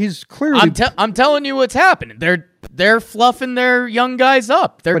score? He's clearly. I'm telling you what's happening. They're fluffing their young guys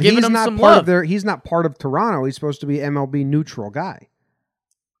up. They're giving them some love. He's not part of Toronto. He's supposed to be MLB neutral guy.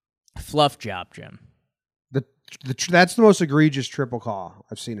 Fluff job, Jim. That's the most egregious triple call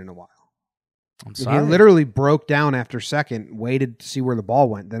I've seen in a while. I'm sorry. He literally broke down after second, waited to see where the ball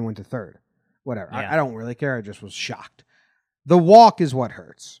went, then went to third. Whatever. Yeah. I don't really care. I just was shocked. The walk is what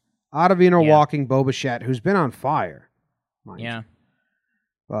hurts. Ottavino walking Bo Bichette, who's been on fire. Yeah.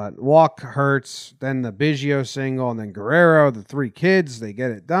 But walk hurts. Then the Biggio single, and then Guerrero, the three kids, they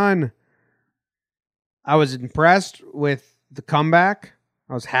get it done. I was impressed with the comeback.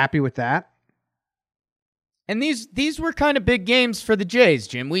 I was happy with that. And these were kind of big games for the Jays,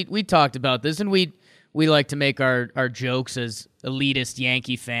 Jim. We talked about this, and we like to make our jokes as elitist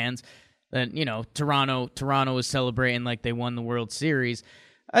Yankee fans that, Toronto was celebrating like they won the World Series.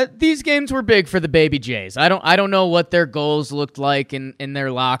 These games were big for the baby Jays. I don't know what their goals looked like in their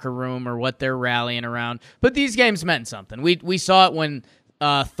locker room or what they're rallying around, but these games meant something. We saw it when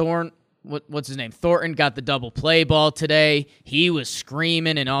what's his name? Thornton got the double play ball today. He was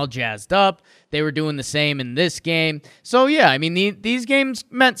screaming and all jazzed up. They were doing the same in this game. So, yeah, I mean, these games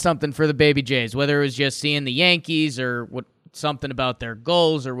meant something for the baby Jays, whether it was just seeing the Yankees or something about their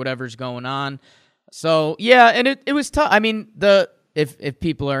goals or whatever's going on. So, yeah, and it was tough. I mean, if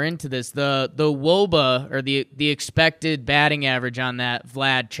people are into this, the WOBA or the expected batting average on that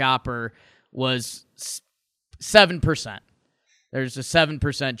Vlad chopper was 7%. There's a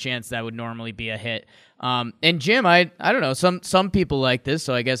 7% chance that would normally be a hit. And Jim, I don't know, some people like this,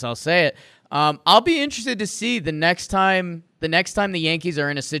 so I guess I'll say it. I'll be interested to see the next time the Yankees are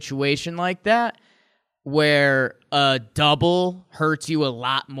in a situation like that, where a double hurts you a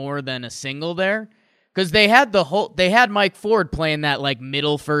lot more than a single there, because they had Mike Ford playing that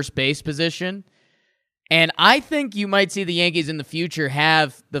middle first base position. And I think you might see the Yankees in the future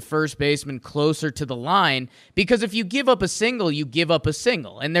have the first baseman closer to the line, because if you give up a single, you give up a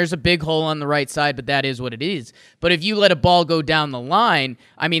single. And there's a big hole on the right side, but that is what it is. But if you let a ball go down the line,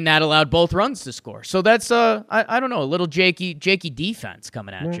 I mean, that allowed both runs to score. So that's, I don't know, a little jakey defense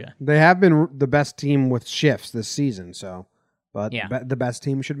coming at you. They have been the best team with shifts this season, but the best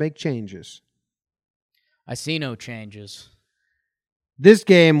team should make changes. I see no changes. This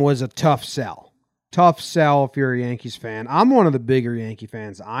game was a tough sell. Tough sell if you're a Yankees fan. I'm one of the bigger Yankee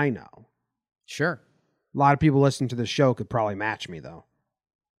fans I know. Sure. A lot of people listening to this show could probably match me, though.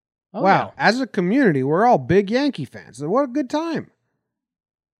 Oh, wow. yeah. As a community, we're all big Yankee fans. What a good time.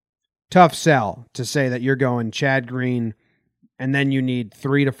 Tough sell to say that you're going Chad Green, and then you need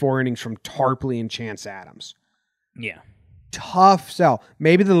 3 to 4 innings from Tarpley and Chance Adams. Yeah. Tough sell.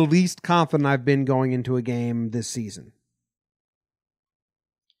 Maybe the least confident I've been going into a game this season.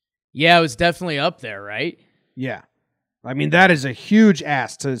 Yeah, it was definitely up there, right? Yeah. I mean, that is a huge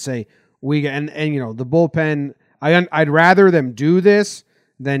ask to say and the bullpen, I'd rather them do this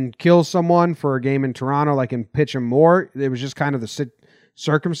than kill someone for a game in Toronto, like, and pitch him more. It was just kind of the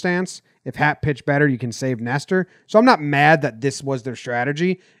circumstance. If Happ pitched better, you can save Nestor. So I'm not mad that this was their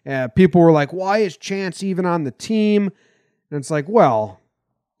strategy. People were like, why is Chance even on the team? And it's like, well,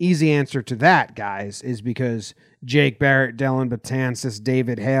 easy answer to that, guys, is because Jake Barrett, Dylan Betances,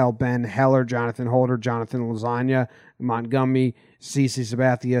 David Hale, Ben Heller, Jonathan Holder, Jonathan Lasagna, Montgomery, CeCe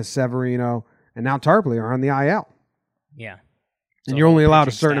Sabathia, Severino, and now Tarpley are on the IL. Yeah. And you're only allowed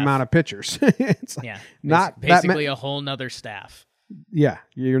a certain amount of pitchers. It's like not basically a whole nother staff. Yeah,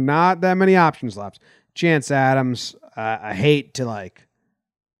 you're not that many options left. Chance Adams, I hate to like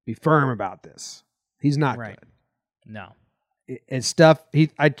be firm about this. He's not good. No. It's stuff.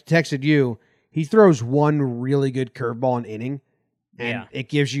 I texted you. He throws one really good curveball an inning, and it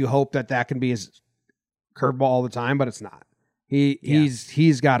gives you hope that can be his curveball all the time, but it's not.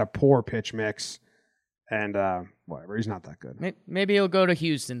 He's got a poor pitch mix, and whatever. He's not that good. Maybe he'll go to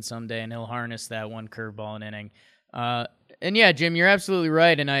Houston someday, and he'll harness that one curveball an inning. And yeah, Jim, you're absolutely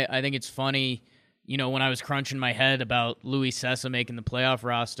right, and I think it's funny. You know, when I was crunching my head about Luis Cessa making the playoff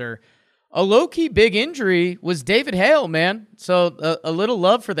roster, a low-key big injury was David Hale, man. So a little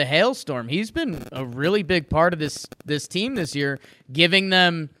love for the Hailstorm. He's been a really big part of this team this year, giving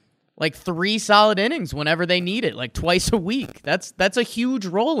them like 3 solid innings whenever they need it, like twice a week. That's a huge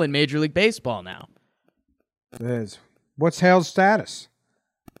role in Major League Baseball now. It is. What's Hale's status?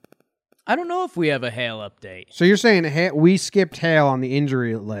 I don't know if we have a Hale update. So you're saying we skipped Hale on the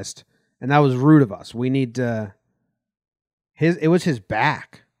injury list, and that was rude of us. We need to... It was his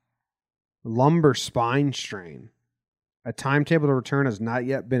back. Lumbar spine strain. A timetable to return has not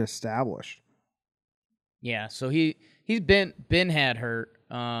yet been established. Yeah, so he's been had hurt.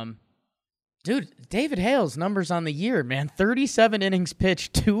 Dude, David Hale's numbers on the year, man. 37 innings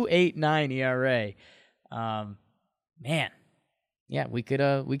pitched, 2.89 ERA. Man. Yeah, we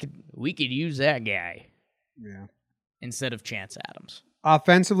could use that guy. Yeah. Instead of Chance Adams.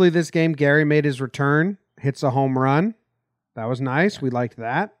 Offensively this game, Gary made his return, hits a home run. That was nice. Yeah. We liked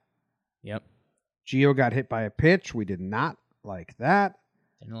that. Yep. Gio got hit by a pitch. We did not like that.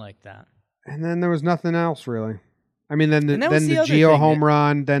 Didn't like that. And then there was nothing else, really. I mean, then the thing Gio home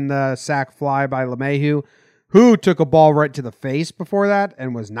run, then the sac fly by LeMahieu, who took a ball right to the face before that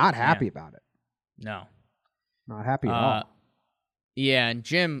and was not happy about it. No. Not happy at all. Yeah, and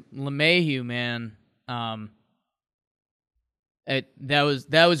Jim LeMahieu, man, that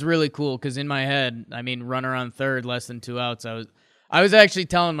was really cool because in my head, I mean, runner on third, less than 2 outs, I was actually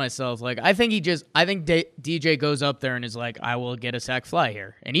telling myself, like, I think DJ goes up there and is like, I will get a sac fly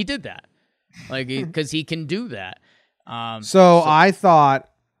here. And he did that. Like, because he can do that. So I thought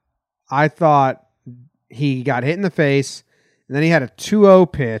he got hit in the face, and then he had a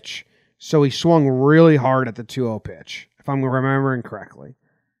 2-0 pitch, so he swung really hard at the 2-0 pitch, if I'm remembering correctly.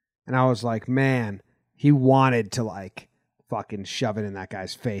 And I was like, man, he wanted to, like, fucking shove it in that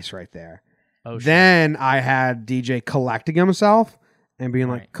guy's face right there. Oh, sure. Then I had DJ collecting himself and being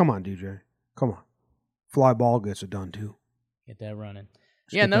like, come on, DJ. Come on. Fly ball gets it done, too. Get that running.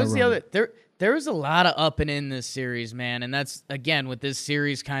 Yeah, and that was the other... There was a lot of up and in this series, man, and that's, again, with this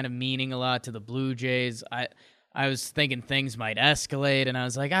series kind of meaning a lot to the Blue Jays. I was thinking things might escalate, and I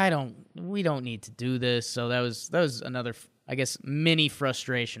was like, we don't need to do this. So that was another, I guess, mini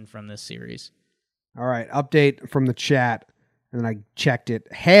frustration from this series. All right, update from the chat, and then I checked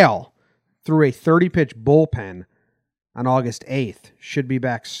it. Hale threw a 30-pitch bullpen on August 8th. Should be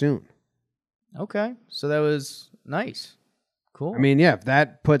back soon. Okay, so that was nice. Cool. I mean, yeah, if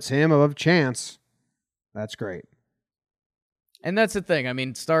that puts him above Chance, that's great. And that's the thing. I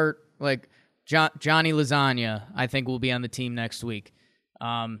mean, start like Johnny Lasagna, I think, will be on the team next week.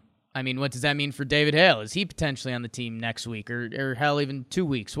 I mean, what does that mean for David Hale? Is he potentially on the team next week or hell, even 2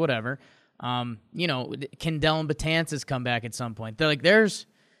 weeks, whatever? You know, can Dylan Betances come back at some point? There is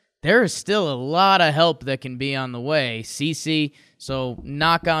still a lot of help that can be on the way. CeCe, so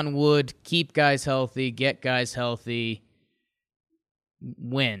knock on wood, keep guys healthy, get guys healthy.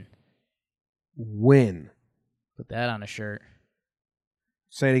 Win. Put that on a shirt.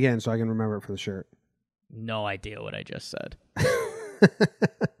 Say it again so I can remember it for the shirt. No idea what I just said.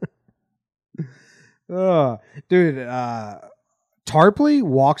 Oh, dude, Tarpley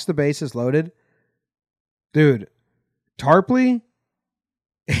walks the bases loaded. Dude, Tarpley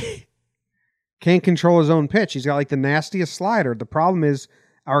can't control his own pitch. He's got like the nastiest slider. The problem is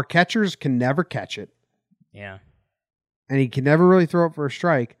our catchers can never catch it. Yeah. And he can never really throw it for a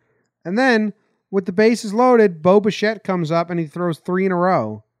strike. And then, with the bases loaded, Bo Bichette comes up and he throws 3 in a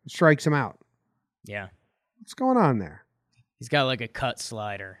row and strikes him out. Yeah. What's going on there? He's got like a cut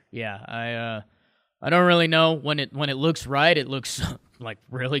slider. Yeah, I don't really know when it looks right. It looks like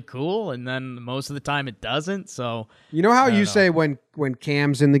really cool, and then most of the time it doesn't. So You know how you say when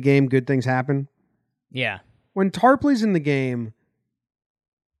Cam's in the game, good things happen? yeah, When Tarpley's in the game,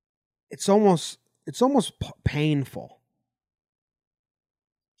 it's almost painful.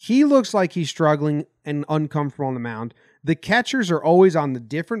 He looks like he's struggling and uncomfortable on the mound. The catchers are always on the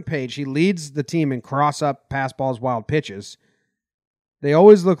different page. He leads the team in cross-up, pass balls, wild pitches. They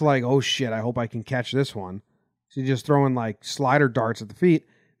always look like, oh shit, I hope I can catch this one. So he's just throwing like slider darts at the feet.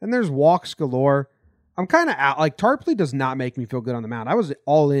 And there's walks galore. I'm kind of out. Like, Tarpley does not make me feel good on the mound. I was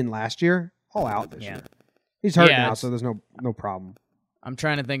all in last year, all out this year. He's hurt now, so there's no problem. I'm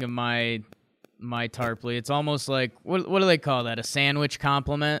trying to think of my Tarpley. It's almost like, what do they call that? A sandwich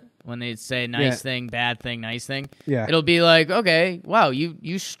compliment? When they say nice thing, bad thing, nice thing. Yeah. It'll be like, okay, wow,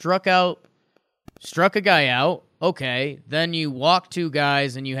 you struck a guy out. Okay. Then you walked 2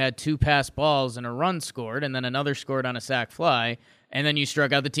 guys and you had 2 passed balls and a run scored, and then another scored on a sac fly, and then you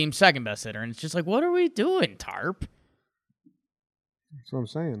struck out the team's second best hitter. And it's just like, what are we doing, Tarp? That's what I'm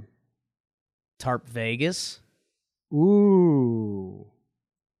saying. Tarp Vegas? Ooh.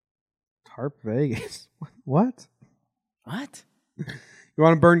 Tarp Vegas. What? What? You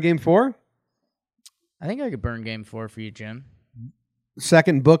want to burn game 4? I think I could burn game 4 for you, Jim.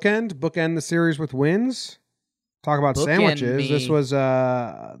 Second bookend the series with wins. Talk about Bookend sandwiches. me. This was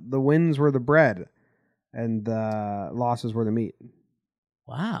the wins were the bread and the losses were the meat.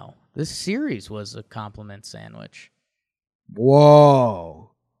 Wow. This series was a compliment sandwich. Whoa.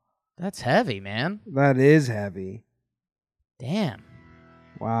 That's heavy, man. That is heavy. Damn.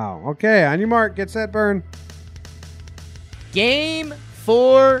 Wow. Okay, on your mark, get set, burn. Game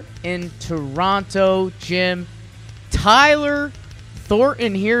 4 in Toronto, Jim. Tyler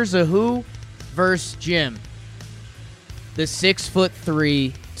Thornton, here's a who, versus Jim. The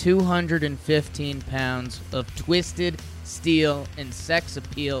 6'3", 215 pounds of twisted steel and sex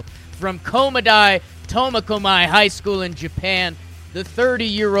appeal from Komadai Tomakomai High School in Japan. The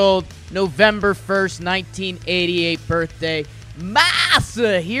 30-year-old November 1st, 1988 birthday,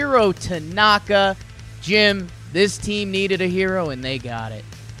 Masahiro Tanaka. Jim, this team needed a hero, and they got it.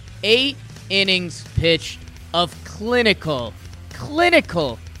 8 innings pitched of clinical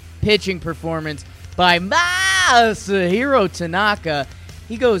pitching performance by Masahiro Tanaka.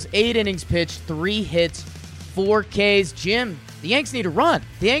 He goes 8 innings pitched, 3 hits, 4 Ks. Jim, the Yanks need a run.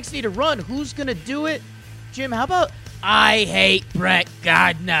 Who's going to do it? Jim, how about I hate Brett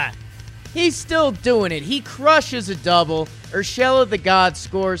Gardner? He's still doing it. He crushes a double. Urshela the God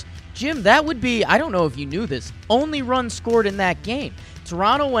scores. Jim, that would be, I don't know if you knew this, only run scored in that game.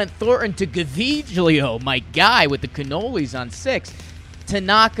 Toronto went Thornton to Gaviglio, my guy, with the cannolis on 6.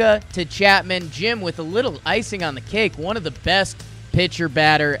 Tanaka to Chapman. Jim, with a little icing on the cake, one of the best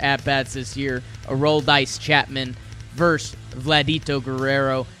pitcher-batter at-bats this year, a rolled ice Chapman versus Vladito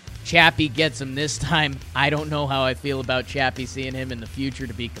Guerrero. Chappie gets him this time. I don't know how I feel about Chappie seeing him in the future,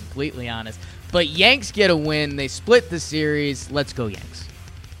 to be completely honest. But Yanks get a win. They split the series. Let's go, Yanks.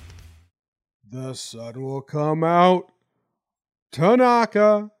 The sun will come out.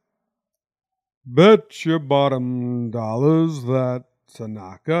 Tanaka. Bet your bottom dollars that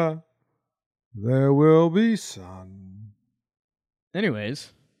Tanaka, there will be sun.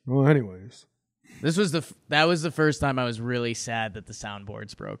 Anyways. Well, anyways. That was the first time I was really sad that the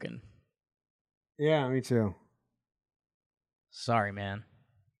soundboard's broken. Yeah, me too. Sorry, man.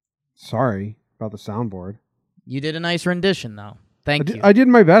 Sorry about the soundboard. You did a nice rendition, though. Thank you. I did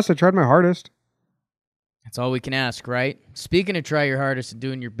my best. I tried my hardest. That's all we can ask, right? Speaking of try your hardest and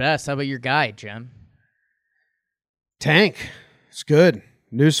doing your best, how about your guy, Jim? Tank. It's good.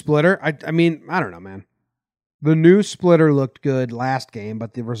 New splitter. I mean, I don't know, man. The new splitter looked good last game,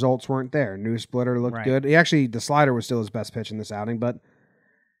 but the results weren't there. New splitter looked good. The slider was still his best pitch in this outing, but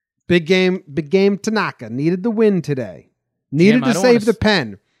big game Tanaka needed the win today. Needed to save the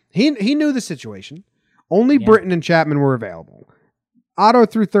pen. He knew the situation. Only Britton and Chapman were available. Otto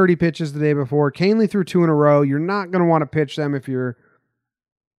threw 30 pitches the day before. Canely threw 2 in a row. You're not going to want to pitch them if you're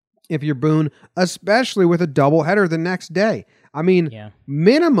Boone, especially with a doubleheader the next day. I mean,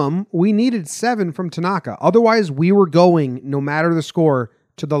 minimum, we needed 7 from Tanaka. Otherwise, we were going, no matter the score,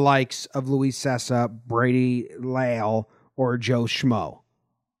 to the likes of Luis Sessa, Brady Lale, or Joe Schmo.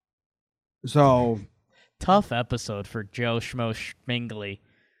 So, tough episode for Joe Schmo Schmingley.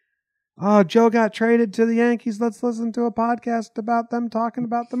 Oh, Joe got traded to the Yankees. Let's listen to a podcast about them talking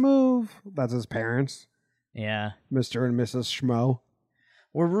about the move. That's his parents. Yeah. Mr. and Mrs. Schmo.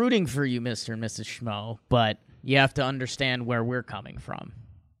 We're rooting for you, Mr. and Mrs. Schmo, but you have to understand where we're coming from.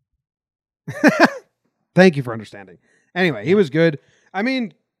 Thank you for understanding. Anyway, he was good. I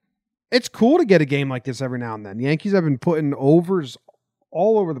mean, it's cool to get a game like this every now and then. The Yankees have been putting overs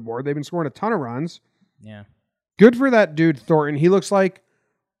all over the board. They've been scoring a ton of runs. Yeah. Good for that dude, Thornton. He looks like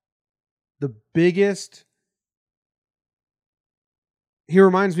the biggest. He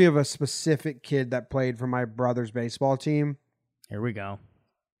reminds me of a specific kid that played for my brother's baseball team. Here we go.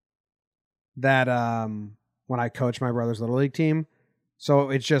 That when I coached my brother's little league team. So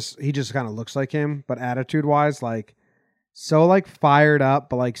he just kind of looks like him, but attitude wise, like so like fired up,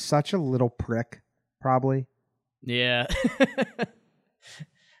 but like such a little prick, probably. Yeah.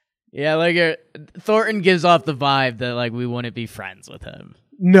 Yeah, like Thornton gives off the vibe that like we wouldn't be friends with him.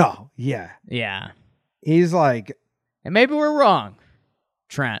 No, yeah. Yeah. He's like, and maybe we're wrong,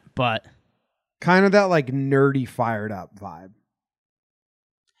 Trent, but kind of that like nerdy fired up vibe.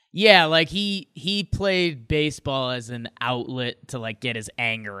 Yeah, like he played baseball as an outlet to like get his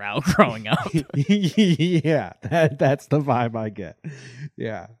anger out growing up. Yeah, that's the vibe I get.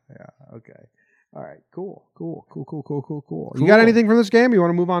 Yeah, okay. All right, cool. You got anything from this game? You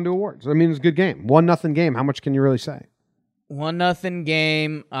want to move on to awards? I mean, it's a good game. 1-0 game. How much can you really say? 1-0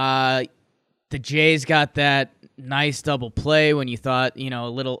 game. The Jays got that nice double play when you thought, a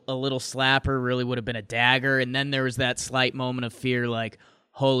little slapper really would have been a dagger, and then there was that slight moment of fear, like,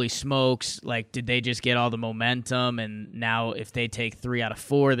 holy smokes, like, did they just get all the momentum? And now if they take 3 out of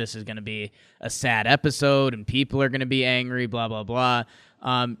 4, this is going to be a sad episode and people are going to be angry, blah, blah, blah.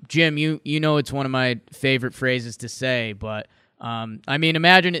 Jim, you know it's one of my favorite phrases to say, but I mean,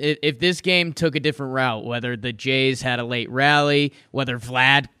 imagine if this game took a different route, whether the Jays had a late rally, whether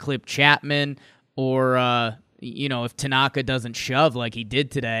Vlad clipped Chapman, or, if Tanaka doesn't shove like he did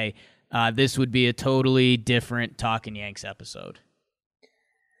today, this would be a totally different Talkin' Yanks episode.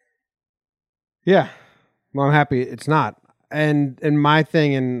 Yeah, well, I'm happy it's not. And my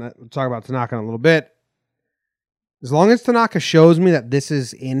thing, and we'll talk about Tanaka in a little bit, as long as Tanaka shows me that this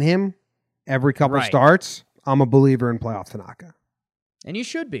is in him every couple starts, I'm a believer in playoff Tanaka. And you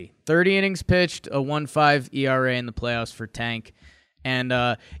should be. 30 innings pitched, a 1.5 ERA in the playoffs for Tank.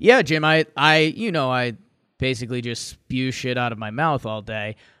 And yeah, Jim, I basically just spew shit out of my mouth all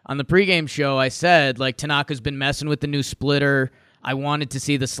day. On the pregame show, I said, like, Tanaka's been messing with the new splitter. I wanted to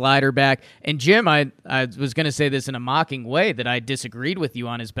see the slider back. And Jim, I was going to say this in a mocking way, that I disagreed with you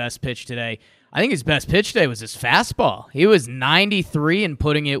on his best pitch today. I think his best pitch today was his fastball. He was 93 and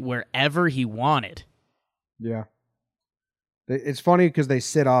putting it wherever he wanted. Yeah. It's funny because they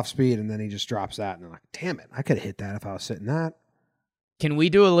sit off speed and then he just drops that. And they're like, damn it, I could have hit that if I was sitting that. Can we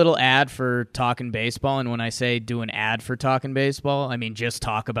do a little ad for Talkin' Baseball? And when I say do an ad for Talkin' Baseball, I mean just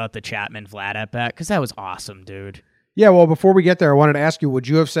talk about the Chapman Vlad at bat, because that was awesome, dude. Yeah, well, before we get there, I wanted to ask you, would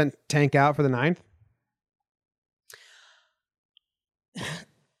you have sent Tank out for the 9th?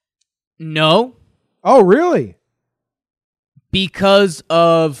 No. Oh, really? Because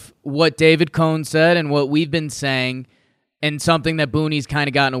of what David Cohn said and what we've been saying, and something that Booney's kind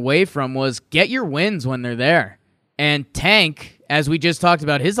of gotten away from, was get your wins when they're there. And Tank, as we just talked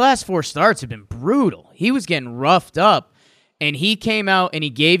about, his last 4 starts have been brutal. He was getting roughed up. And he came out and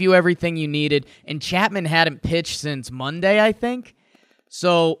he gave you everything you needed. And Chapman hadn't pitched since Monday, I think.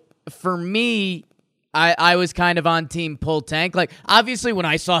 So for me, I was kind of on team pull Tank. Like, obviously, when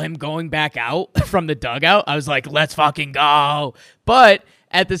I saw him going back out from the dugout, I was like, let's fucking go. But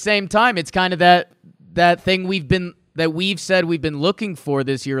at the same time, it's kind of that thing we've said we've been looking for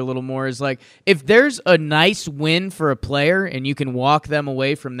this year a little more, is like, if there's a nice win for a player and you can walk them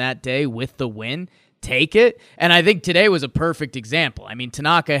away from that day with the win, take it. And I think today was a perfect example. I mean,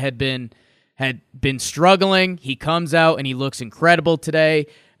 Tanaka had been struggling. He comes out and he looks incredible today.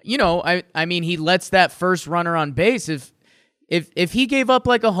 I mean, he lets that first runner on base. If he gave up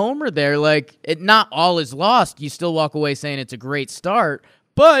like a homer there, like, not all is lost. You still walk away saying it's a great start.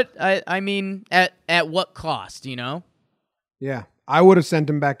 But I mean, at what cost? Yeah, I would have sent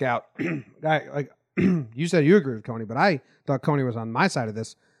him back out. You said you agree with Coney, but I thought Coney was on my side of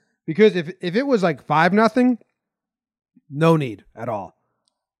this. Because if it was like 5-0, no need at all.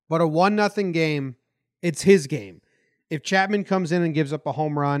 But a 1-0 game, it's his game. If Chapman comes in and gives up a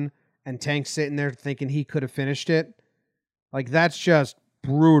home run and Tank's sitting there thinking he could have finished it, like, that's just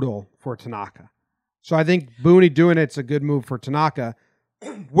brutal for Tanaka. So I think Booney doing it's a good move for Tanaka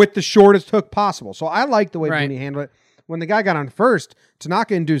with the shortest hook possible. So I like the way Booney handled it. When the guy got on first,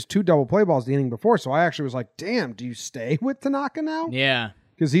 Tanaka induced 2 double play balls the inning before. So I actually was like, damn, do you stay with Tanaka now? Yeah.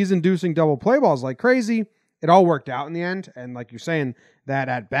 Because he's inducing double play balls like crazy. It all worked out in the end. And like you're saying, that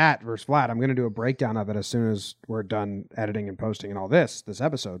at bat versus Vlad, I'm going to do a breakdown of it as soon as we're done editing and posting and all this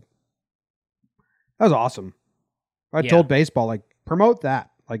episode. That was awesome. I told baseball, like, promote that.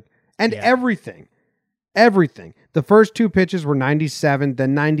 Like, and everything. Everything. The first 2 pitches were 97,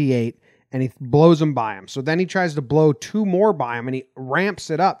 then 98, and he blows them by him. So then he tries to blow 2 more by him, and he ramps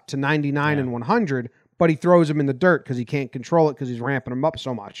it up to 99 and 100, but he throws him in the dirt because he can't control it because he's ramping him up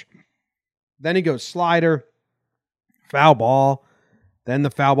so much. Then he goes slider, foul ball, then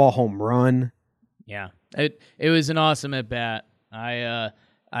the foul ball home run. Yeah, it was an awesome at bat. I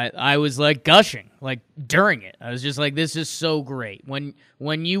was like gushing like during it. I was just like, this is so great. When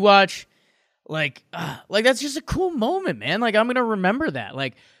you watch, like that's just a cool moment, man. Like I'm gonna remember that.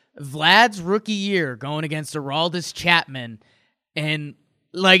 Like Vlad's rookie year going against Aroldis Chapman, and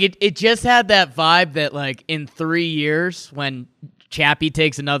like it just had that vibe that like in 3 years when Chappie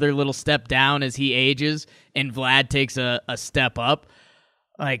takes another little step down as he ages and Vlad takes a step up.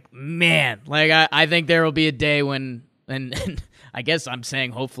 Like, man, like I think there will be a day when, and I guess I'm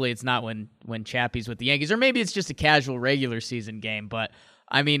saying hopefully it's not when Chappie's with the Yankees, or maybe it's just a casual regular season game, but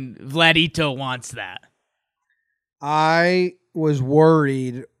I mean, Vladito wants that. I was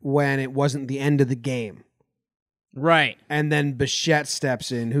worried when it wasn't the end of the game. Right. And then Bichette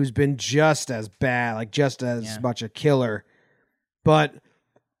steps in, who's been just as bad, like just as much a killer. But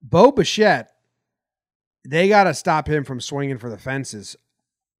Bo Bichette, they got to stop him from swinging for the fences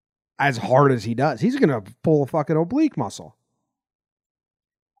as hard as he does. He's going to pull a fucking oblique muscle.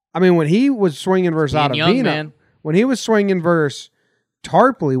 I mean, when he was swinging versus Ottavino, when he was swinging versus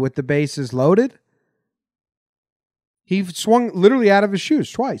Tarpley with the bases loaded, he swung literally out of his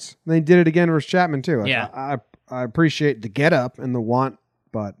shoes twice. And they did it again versus Chapman too. Yeah. I appreciate the get up and the want,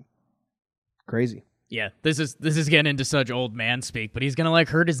 but crazy. Yeah, this is getting into such old man speak, but he's gonna like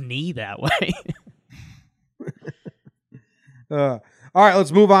hurt his knee that way. All right,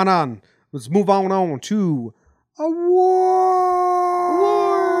 let's move on. Let's move on to awards.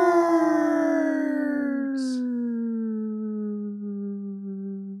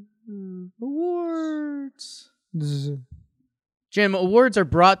 Jim, awards are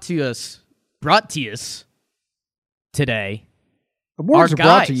brought to us today. Awards are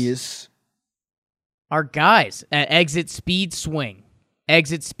brought to you. Our guys at Exit Speed Swing,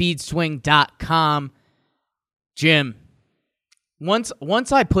 exitspeedswing.com. Jim, once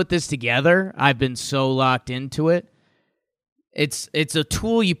I put this together, I've been so locked into it. It's a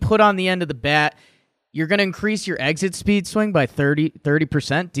tool you put on the end of the bat. You're going to increase your exit speed swing by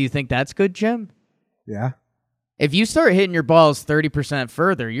 30%. Do you think that's good, Jim? Yeah. If you start hitting your balls 30%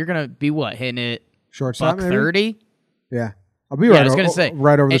 further, you're going to be what, hitting it shortstop, buck 30? Yeah. I'll be right over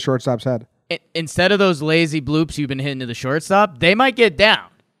the it, shortstop's head. Instead of those lazy bloops you've been hitting to the shortstop, they might get down.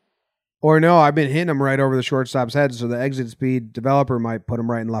 Or no, I've been hitting them right over the shortstop's head, so the exit speed developer might put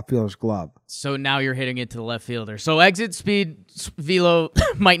them right in left fielder's glove. So now you're hitting it to the left fielder. So exit speed velo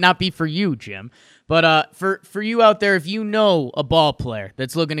might not be for you, Jim. But for you out there, if you know a ball player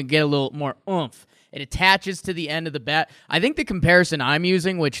that's looking to get a little more oomph, it attaches to the end of the bat. I think the comparison I'm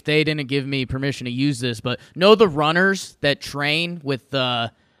using, which they didn't give me permission to use this, but know the runners that train with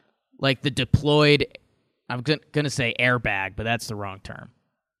like the deployed, I'm going to say airbag, but that's the wrong term.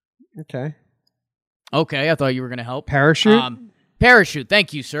 Okay, I thought you were going to help. Parachute? Parachute,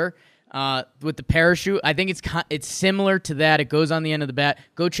 thank you, sir. With the parachute, I think it's similar to that. It goes on the end of the bat.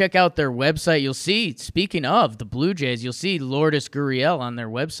 Go check out their website. You'll see, speaking of the Blue Jays, you'll see Lourdes Gurriel on their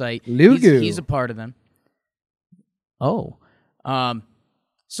website. He's a part of them. Oh.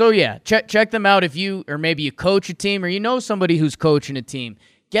 So yeah, check them out if you, or maybe you coach a team or you know somebody who's coaching a team.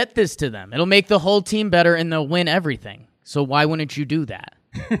 Get this to them. It'll make the whole team better and they'll win everything. So why wouldn't you do that?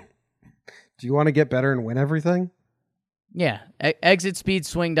 Do you want to get better and win everything? Yeah,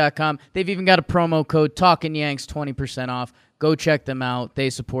 exitspeedswing.com. They've even got a promo code, Talkin' Yanks, 20% off. Go check them out.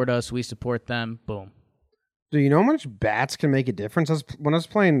 They support us. We support them. Boom. Do you know how much bats can make a difference? When I was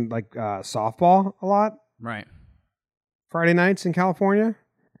playing like softball a lot, right? Friday nights in California.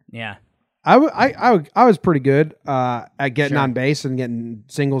 Yeah, I was pretty good at getting on base and getting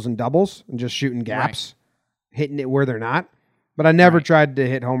singles and doubles and just shooting gaps, hitting it where they're not. But I never tried to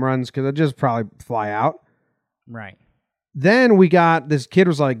hit home runs because I'd just probably fly out. Right. Then we got, this kid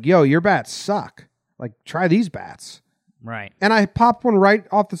was like, yo, your bats suck. Like, try these bats. Right. And I popped one right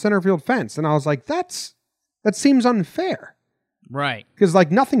off the center field fence. And I was like, that seems unfair. Right. Because,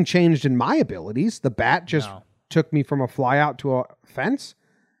 like, nothing changed in my abilities. The bat just took me from a fly out to a fence.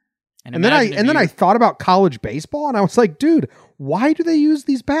 And then I thought about college baseball, and I was like, dude, why do they use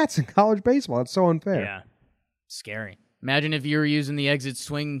these bats in college baseball? It's so unfair. Yeah. Scary. Imagine if you were using the exit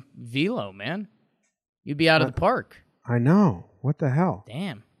swing velo, man. You'd be out of the park. I know. What the hell?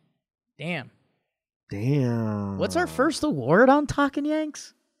 Damn. What's our first award on Talkin'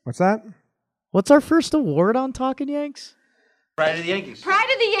 Yanks? What's that? What's our first award on Talkin' Yanks? Pride of the Yankees. Pride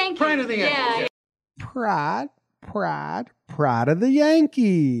of the Yankees. Pride of the Yankees. Yeah. Pride of the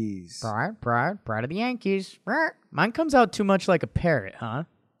Yankees. Pride of the Yankees. Mine comes out too much like a parrot, huh?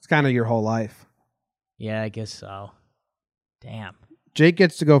 It's kind of your whole life. Yeah, I guess so. Damn. Jake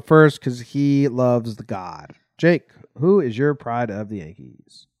gets to go first because he loves the God. Jake, who is your pride of the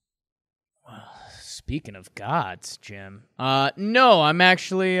Yankees? Speaking of gods, Jim. No, I'm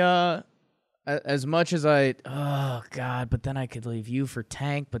actually, as much as oh, God, but then I could leave you for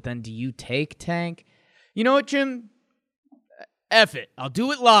Tank, but then do you take Tank? You know what, Jim? F it. I'll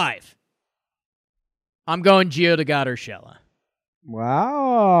do it live. I'm going Gio to God Urshela.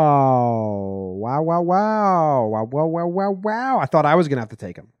 Wow. I thought I was going to have to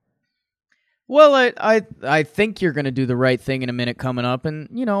take him. Well, I think you're going to do the right thing in a minute coming up, and,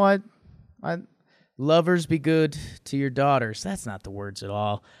 you know, I lovers be good to your daughters. That's not the words at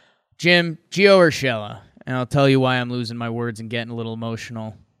all. Jim, Gio Urshela, and I'll tell you why I'm losing my words and getting a little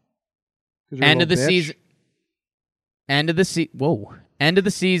emotional. End of the season. End of the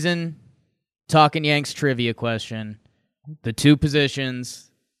season. Talking Yanks trivia question. The two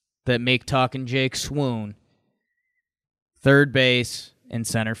positions that make Talking Jake swoon. Third base and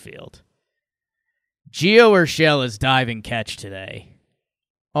center field. Gio Urshela's diving catch today.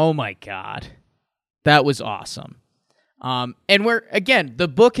 Oh my God. That was awesome. And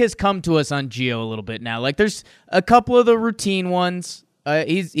the book has come to us on Gio a little bit now. Like there's a couple of the routine ones.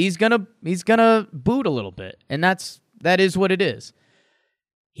 He's gonna boot a little bit, and that is what it is.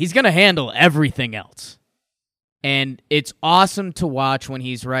 He's gonna handle everything else, and it's awesome to watch when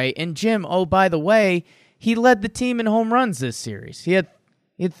he's right. And Jim, oh by the way, he led the team in home runs this series. He had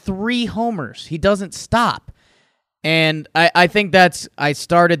 3 homers. He doesn't stop, and I think I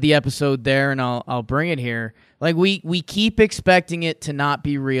started the episode there, and I'll bring it here. Like we keep expecting it to not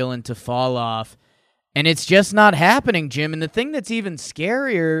be real and to fall off. And it's just not happening, Jim. And the thing that's even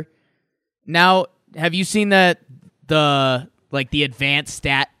scarier now, have you seen the advanced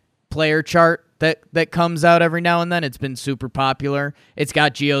stat player chart that comes out every now and then? It's been super popular. It's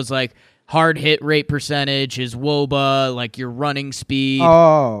got Gio's like hard hit rate percentage, his WOBA, like your running speed.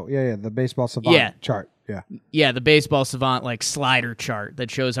 Oh, yeah, the baseball savant chart. Yeah. Yeah, the baseball savant like slider chart that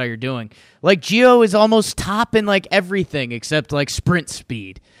shows how you're doing. Like Gio is almost top in like everything except like sprint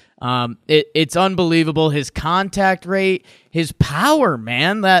speed. It's unbelievable. His contact rate, his power,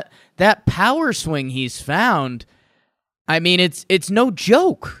 man, that power swing he's found. I mean, it's no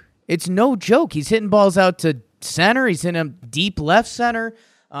joke. It's no joke. He's hitting balls out to center. He's hitting them deep left center.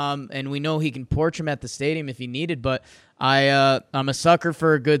 And we know he can porch him at the stadium if he needed, but I'm a sucker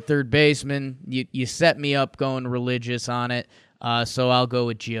for a good third baseman. You set me up going religious on it. So I'll go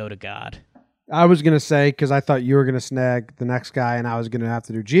with Gio to God. I was going to say, because I thought you were going to snag the next guy and I was going to have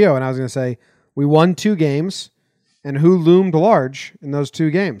to do Gio, and I was going to say, we won 2 games, and who loomed large in those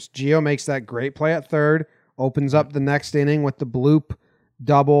 2 games? Gio makes that great play at third, opens up the next inning with the bloop,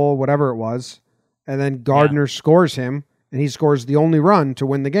 double, whatever it was, and then Gardner scores him, and he scores the only run to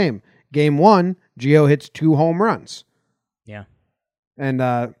win the game. Game 1, Gio hits 2 home runs. Yeah. And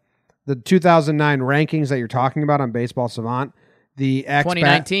the 2009 rankings that you're talking about on Baseball Savant, the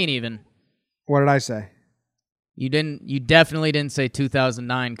 2019 even. What did I say? You definitely didn't say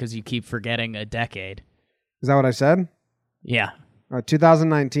 2009 because you keep forgetting a decade. Is that what I said? Yeah.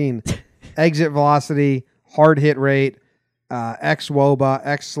 2019, exit velocity, hard hit rate, X WOBA,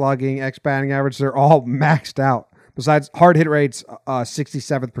 X slugging, X batting average, they're all maxed out. Besides hard hit rates,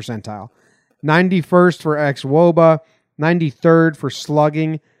 67th percentile. 91st for X WOBA, 93rd for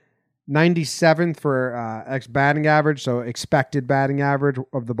slugging, 97th for X batting average, so expected batting average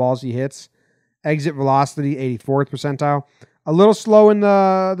of the balls he hits. Exit velocity, 84th percentile. A little slow in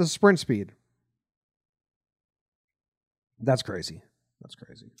the sprint speed. That's crazy.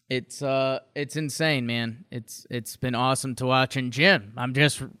 It's insane, man. It's been awesome to watch. And Jim, I'm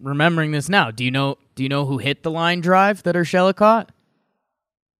just remembering this now. Do you know who hit the line drive that Urshela caught?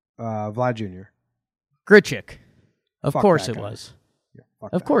 Vlad Jr. Grichuk. Of Fuck course that it guy. was. Yeah,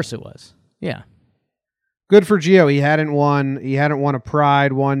 Of course it was. Yeah. Good for Gio. He hadn't won a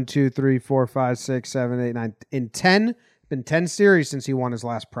Pride 1, 2, 3, 4, 5, 6, 7, 8, 9 in 10. Been 10 series since he won his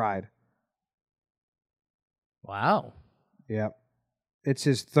last Pride. Wow. Yep. It's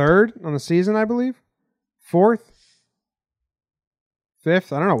his 3rd on the season, I believe. 4th?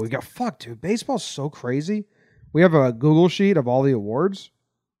 5th? I don't know. We got fucked, dude. Baseball's so crazy. We have a Google sheet of all the awards.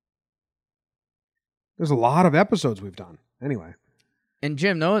 There's a lot of episodes we've done. Anyway. And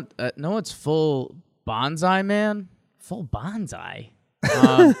Jim, no, it's full bonsai, man. Full bonsai.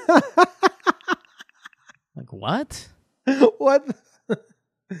 Like what? What?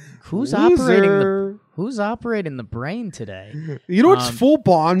 Who's Loser. operating the brain today? You know what's full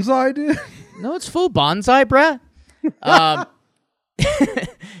bonsai, dude? No, it's full bonsai, Brett.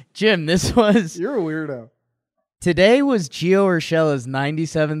 Jim, this was... You're a weirdo. Today was Gio Urshela's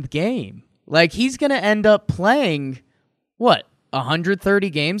 97th game. Like, he's going to end up playing, 130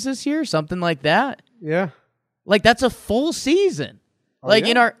 games this year? Something like that? Yeah. Like, that's a full season.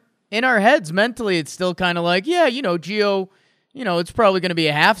 In our heads, mentally, it's still kind of like, Gio, it's probably going to be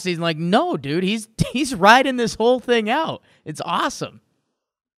a half season. Like, no, dude, he's riding this whole thing out. It's awesome.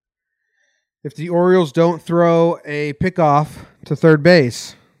 If the Orioles don't throw a pickoff to third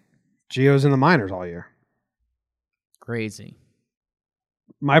base, Gio's in the minors all year. Crazy.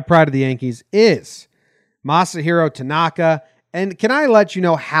 My pride of the Yankees is Masahiro Tanaka. And can I let you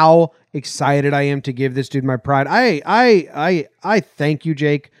know how excited I am to give this dude my pride? I thank you,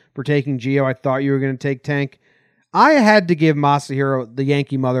 Jake, for taking Gio. I thought you were going to take Tank. I had to give Masahiro, the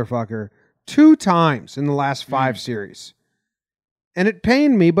Yankee motherfucker, 2 times in the last 5 series. And it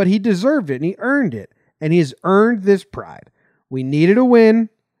pained me, but he deserved it, and he earned it. And he has earned this pride. We needed a win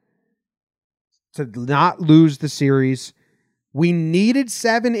to not lose the series. We needed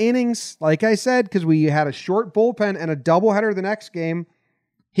 7 innings, like I said, because we had a short bullpen and a doubleheader the next game.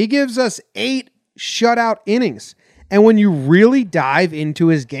 He gives us 8 shutout innings. And when you really dive into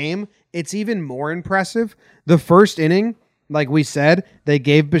his game, it's even more impressive. The first inning, like we said, they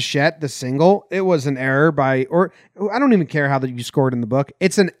gave Bichette the single. It was an error or I don't even care how that you scored in the book.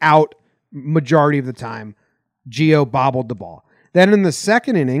 It's an out majority of the time. Gio bobbled the ball. Then in the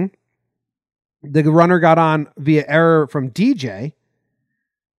second inning, the runner got on via error from DJ.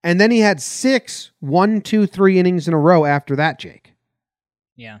 And then he had 6 1-2-3 innings in a row after that, Jake.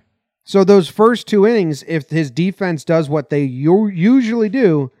 Yeah. So those first 2 innings, if his defense does what they usually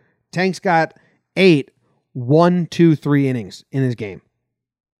do, Tank's got 8 1-2-3 innings in his game.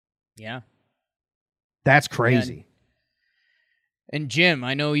 Yeah. That's crazy. Yeah. And Jim,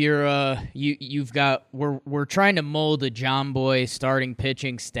 I know you're you've got we're trying to mold a John Boy starting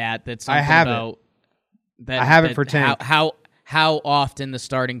pitching stat that's something I have about it. I have it for Tank. How often the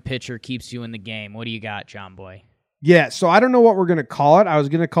starting pitcher keeps you in the game. What do you got, John Boy? Yeah, so I don't know what we're going to call it. I was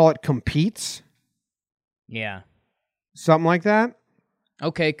going to call it competes. Yeah. Something like that.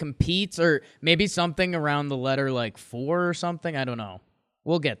 Okay, competes, or maybe something around the letter like 4 or something. I don't know.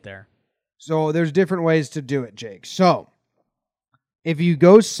 We'll get there. So there's different ways to do it, Jake. So if you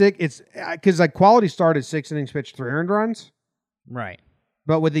go 6, it's because like quality start is 6 innings pitched, 3 earned runs. Right.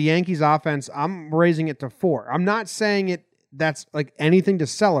 But with the Yankees offense, I'm raising it to 4. I'm not saying that's like anything to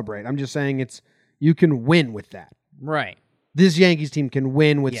celebrate. I'm just saying you can win with that. Right. This Yankees team can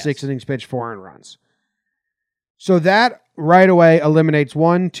win with Yes. 6 innings pitched, 4 earned runs. So that right away eliminates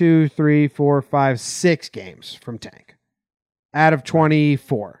 1, 2, 3, 4, 5, 6 games from Tank out of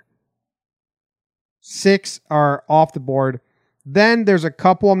 24. 6 are off the board. Then there's a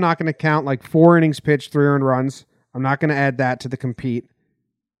couple I'm not going to count, like 4 innings pitched, 3 earned runs. I'm not going to add that to the compete.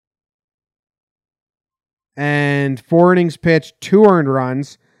 And 4 innings pitched, 2 earned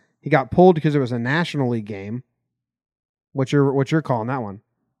runs. He got pulled because it was a National League game. What's your call on that one?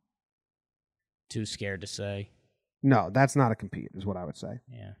 Too scared to say. No, that's not a compete, is what I would say.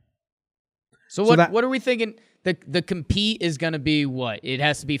 Yeah. So what are we thinking? The compete is going to be what? It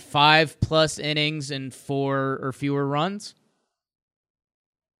has to be 5+ innings and 4 or fewer runs?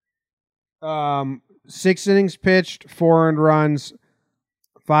 6 innings pitched, 4 earned runs,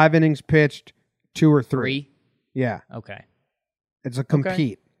 5 innings pitched, 2 or 3. Yeah. Okay. It's a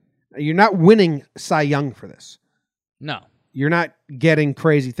compete. Okay. You're not winning Cy Young for this. No. You're not getting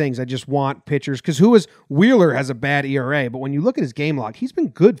crazy things. I just want pitchers. Because Wheeler has a bad ERA, but when you look at his game log, he's been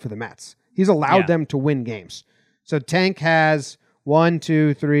good for the Mets. He's allowed them to win games. So Tank has 1,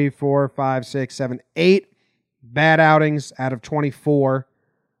 2, 3, 4, 5, 6, 7, 8 bad outings out of 24,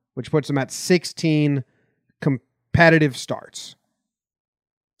 which puts him at 16 competitive starts.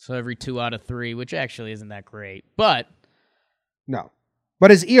 So every 2 out of 3, which actually isn't that great. But no.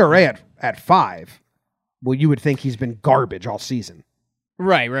 But his ERA at 5, well, you would think he's been garbage all season.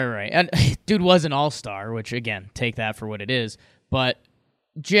 Right. And dude was an all-star, which, again, take that for what it is. But,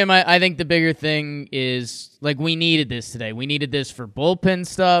 Jim, I think the bigger thing is, like, we needed this today. We needed this for bullpen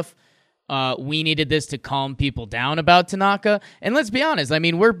stuff. We needed this to calm people down about Tanaka. And let's be honest, I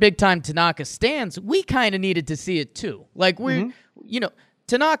mean, we're big-time Tanaka stans. We kind of needed to see it, too. Like,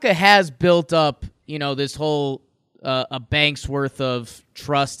 Tanaka has built up, this whole a bank's worth of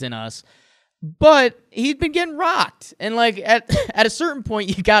trust in us. But he's been getting rocked. And, like, at a certain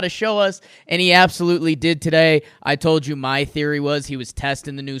point, you got to show us. And he absolutely did today. I told you my theory was he was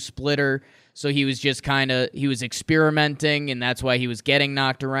testing the new splitter. So he was just he was experimenting, and that's why he was getting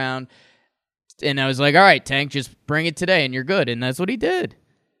knocked around. And I was like, all right, Tank, just bring it today, and you're good. And that's what he did.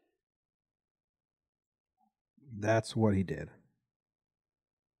 That's what he did.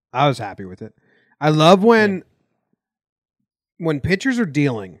 I was happy with it. I love when pitchers are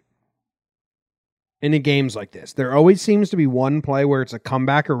dealing in games like this. There always seems to be one play where it's a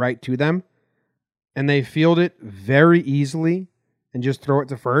comebacker right to them, and they field it very easily and just throw it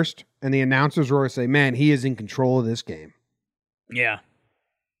to first. And the announcers will always say, "Man, he is in control of this game." Yeah.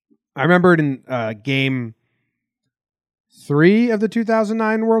 I remember it in Game 3 of the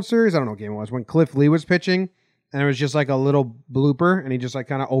 2009 World Series. I don't know what game it was, when Cliff Lee was pitching. And it was just like a little blooper, and he just like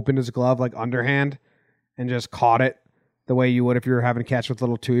kind of opened his glove like underhand and just caught it the way you would if you were having a catch with a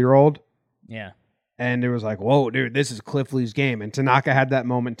little 2-year-old. Yeah. And it was like, whoa, dude, this is Cliff Lee's game. And Tanaka had that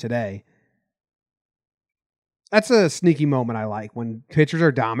moment today. That's a sneaky moment I like. When pitchers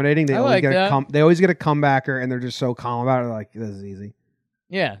are dominating, they always get a comebacker, and they're just so calm about it. They're like, this is easy.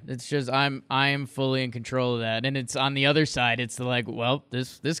 Yeah, it's just I am fully in control of that. And it's on the other side, it's like, well,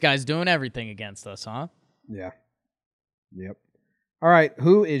 this guy's doing everything against us, huh? Yeah. Yep. All right.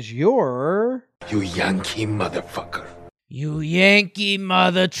 Who is your... You Yankee motherfucker. You Yankee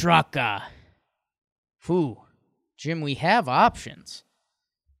mother trucker. Whew. Jim, we have options.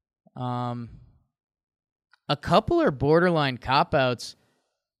 A couple are borderline cop-outs.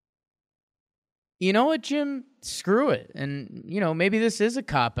 You know what, Jim? Screw it. And, maybe this is a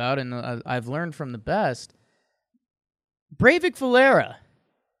cop-out, and I've learned from the best. Breivik Valera.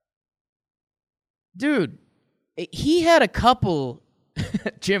 Dude, he had a couple.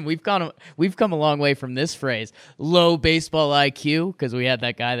 Jim, we've come a long way from this phrase, low baseball IQ, because we had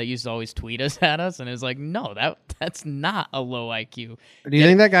that guy that used to always tweet us at us, and it was like, no, that's not a low IQ. Do you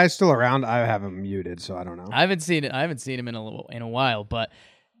think that guy's still around? I have him muted, so I don't know. I haven't seen him in a while, but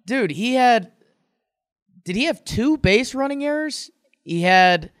dude, did he have 2 base running errors? He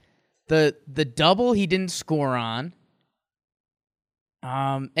had the double he didn't score on.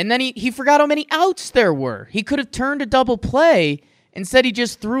 And then he forgot how many outs there were. He could have turned a double play. Instead, he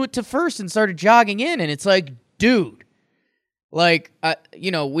just threw it to first and started jogging in. And it's like, dude, like,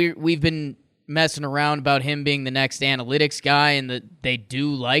 we've been messing around about him being the next analytics guy, and that they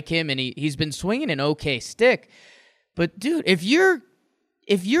do like him, and he's been swinging an okay stick. But dude, if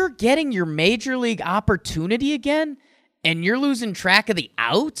you're getting your major league opportunity again, and you're losing track of the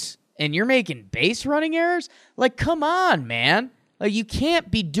outs, and you're making base running errors, like, come on, man. Like, you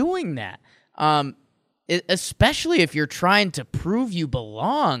can't be doing that, especially if you're trying to prove you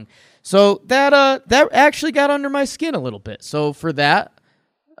belong. So that actually got under my skin a little bit. So for that,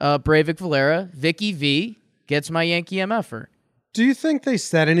 Breivik Valera, Vicky V gets my Yankee MFer. Do you think they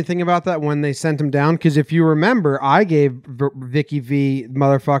said anything about that when they sent him down? Because if you remember, I gave Vicky V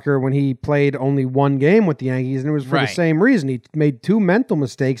motherfucker when he played only 1 game with the Yankees, and it was for the same reason. He made 2 mental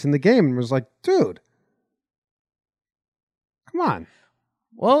mistakes in the game and was like, dude. Come on.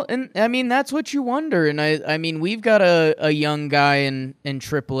 Well, and I mean, that's what you wonder. And I mean, we've got a young guy in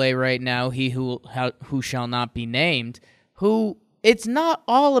AAA right now, he who shall not be named, who it's not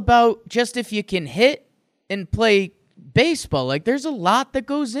all about just if you can hit and play baseball. Like, there's a lot that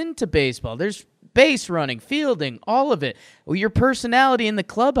goes into baseball. There's base running, fielding, all of it. Your personality in the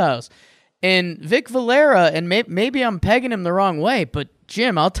clubhouse. And Vic Valera, and maybe I'm pegging him the wrong way, but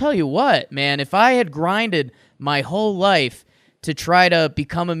Jim, I'll tell you what, man, if I had grinded my whole life to try to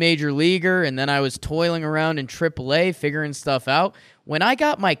become a major leaguer, and then I was toiling around in AAA figuring stuff out, when I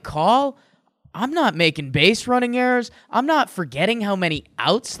got my call, I'm not making base running errors. I'm not forgetting how many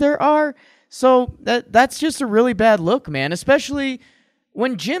outs there are. So that's just a really bad look, man, especially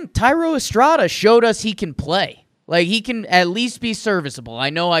when Thairo Estrada showed us he can play. Like, he can at least be serviceable. I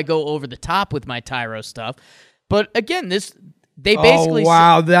know I go over the top with my Thairo stuff, but again, they basically... Oh,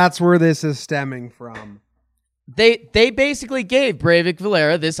 wow, that's where this is stemming from. They basically gave Breivik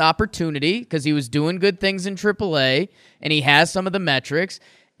Valera this opportunity because he was doing good things in AAA, and he has some of the metrics.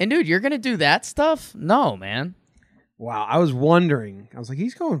 And, dude, you're going to do that stuff? No, man. Wow, I was wondering. I was like,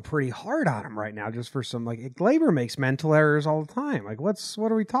 he's going pretty hard on him right now just for some, like, Gleyber makes mental errors all the time. Like, what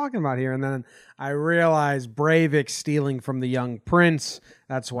are we talking about here? And then I realized Breivik stealing from the young Prince.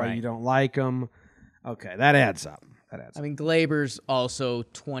 That's why you don't like him. Okay, that adds up. I mean, Gleyber's also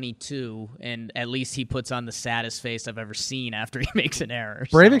 22, and at least he puts on the saddest face I've ever seen after he makes an error.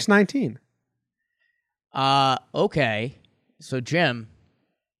 Breivik's 19. Okay. So, Jim,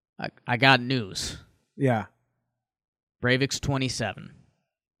 I got news. Yeah. Breivik's 27.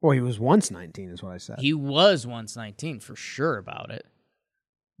 Well, he was once 19 is what I said. He was once 19, for sure about it.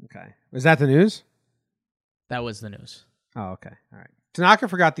 Okay. Was that the news? That was the news. Oh, okay. All right. Tanaka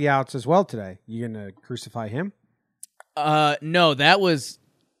forgot the outs as well today. You going to crucify him? No, that was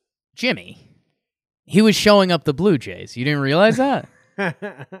Jimmy. He was showing up the Blue Jays. You didn't realize that?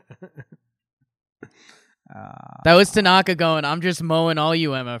 That was Tanaka going, I'm just mowing all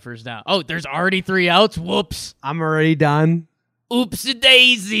you MFers down. Oh, there's already 3 outs. Whoops. I'm already done.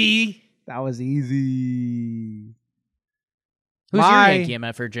 Oops-a-daisy. That was easy. Who's your Yankee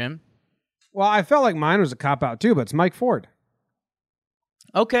MFer, Jim? Well, I felt like mine was a cop-out too, but it's Mike Ford.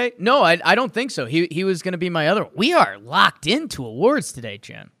 Okay. No, I don't think so. He was going to be my other. We are locked into awards today,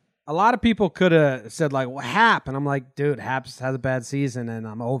 Jim. A lot of people could have said, like, well, Hap. And I'm like, dude, Hap's has a bad season, and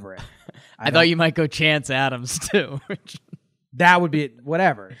I'm over it. I thought you might go Chance Adams, too. That would be it.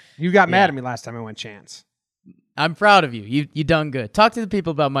 Whatever. You got mad at me last time I went Chance. I'm proud of you. You done good. Talk to the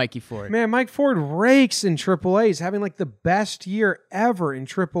people about Mikey Ford. Man, Mike Ford rakes in AAA. He's having, like, the best year ever in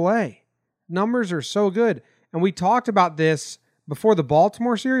AAA. Numbers are so good. And we talked about this before the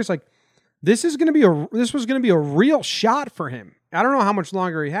Baltimore series. Like, this was going to be a real shot for him. I don't know how much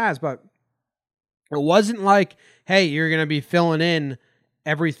longer he has, but it wasn't like, hey, you're going to be filling in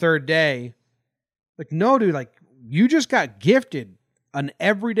every third day. Like, no, dude, like, you just got gifted an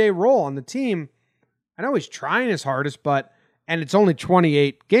everyday role on the team. I know he's trying his hardest, and it's only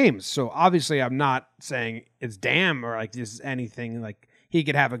 28 games. So obviously I'm not saying it's damn or like this is anything. Like, he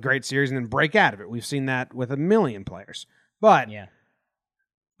could have a great series and then break out of it. We've seen that with a million players. But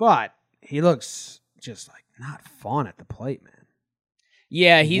he looks just like not fun at the plate, man.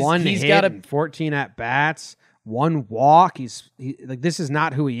 Yeah, he's got a 14 at bats, 1 walk. He's like, this is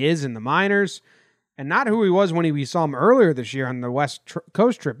not who he is in the minors, and not who he was when we saw him earlier this year on the West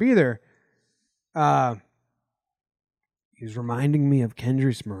Coast trip either. He's reminding me of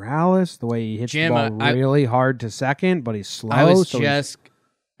Kendrys Morales, the way he hits the ball really hard to second, but he's slow. I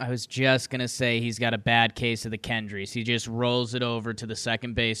was just gonna say he's got a bad case of the Kendrys. He just rolls it over to the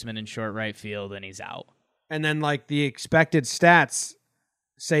second baseman in short right field, and he's out. And then, like, the expected stats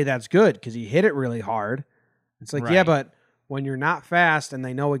say that's good because he hit it really hard. It's like, yeah, but when you're not fast and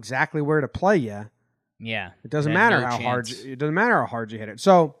they know exactly where to play you, it doesn't matter how hard. It doesn't matter how hard you hit it.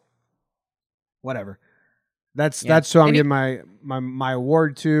 So, whatever. That's who I'm giving my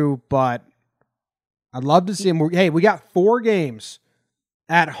award to. But I'd love to see him. Hey, we got 4 games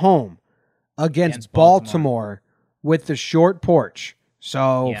at home against Baltimore with the short porch.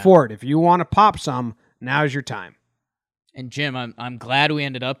 So, Ford, if you want to pop some, now's your time. And Jim, I'm glad we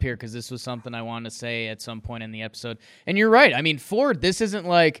ended up here because this was something I wanted to say at some point in the episode. And you're right. I mean, Ford, this isn't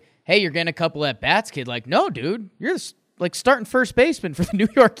like, hey, you're getting a couple at bats, kid. Like, no, dude, you're like starting first baseman for the New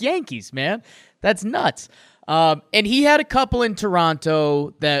York Yankees, man. That's nuts. And he had a couple in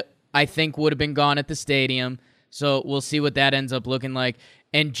Toronto that I think would have been gone at the stadium. So we'll see what that ends up looking like.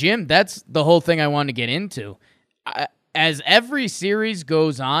 And Jim, that's the whole thing I wanted to get into. As every series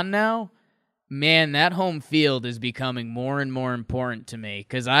goes on now, man, that home field is becoming more and more important to me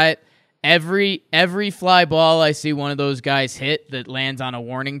because every fly ball I see one of those guys hit that lands on a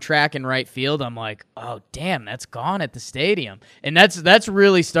warning track in right field, I'm like, oh damn, that's gone at the stadium, and that's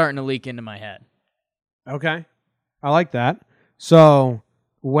really starting to leak into my head. Okay, I like that. So,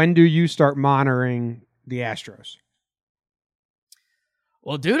 when do you start monitoring the Astros?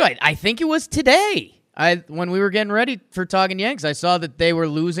 Well, dude, I think it was today. When we were getting ready for Talking Yanks, I saw that they were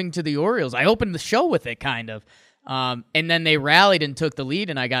losing to the Orioles. I opened the show with it, kind of. And then they rallied and took the lead,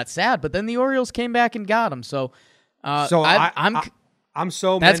 and I got sad. But then the Orioles came back and got them. So I'm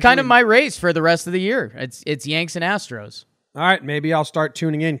so that's kind of my race for the rest of the year. It's Yanks and Astros. All right, maybe I'll start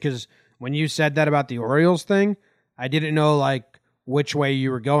tuning in because when you said that about the Orioles thing, I didn't know like which way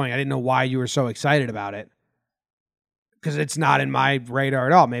you were going. I didn't know why you were so excited about it. Because it's not in my radar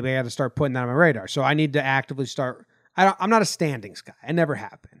at all. Maybe I got to start putting that on my radar. So I need to actively start. I'm not a standings guy. I never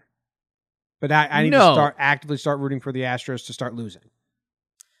have been. But I need to actively start rooting for the Astros to start losing.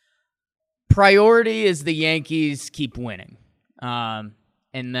 Priority is the Yankees keep winning, and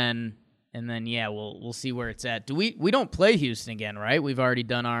then we'll see where it's at. We don't play Houston again, right? We've already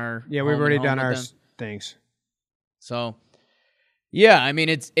done our we've already done our things. So yeah, I mean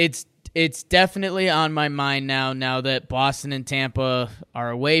it's definitely on my mind now that Boston and Tampa are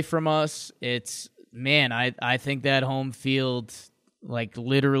away from us. I think that home field like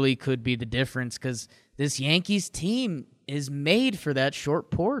literally could be the difference because this Yankees team is made for that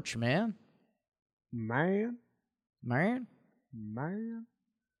short porch, man. Man.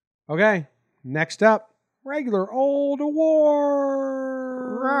 Okay, next up, regular old award.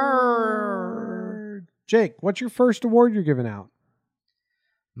 Jake, what's your first award you're giving out?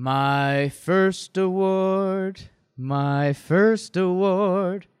 My first award.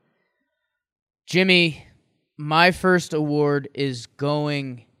 Jimmy, my first award is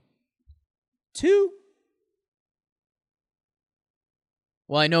going to...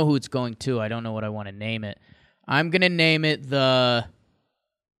 Well, I know who it's going to. I don't know what I want to name it. I'm going to name it the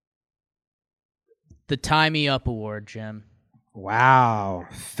the Tie Me Up Award, Jim. Wow.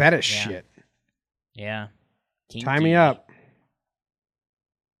 Fetish shit. Yeah. Kinky. Tie me up.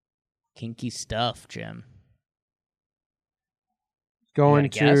 Kinky stuff, Jim. Going You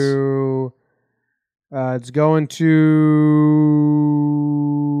got a to... it's going to...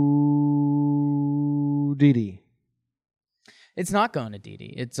 Didi. It's not going to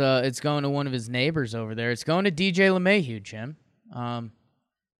Didi. It's going to one of his neighbors over there. It's going to DJ LeMahieu, Jim.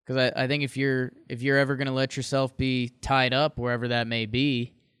 Because I think if you're ever going to let yourself be tied up wherever that may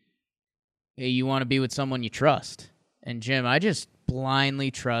be, you want to be with someone you trust. And Jim, I just blindly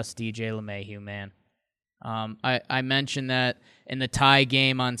trust DJ LeMahieu, man. I mentioned that in the tie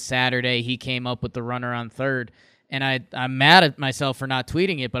game on Saturday, he came up with the runner on third, and I'm mad at myself for not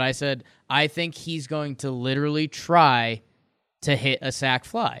tweeting it, but I said I think he's going to literally try to hit a sac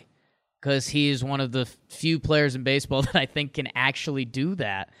fly because he is one of the few players in baseball that I think can actually do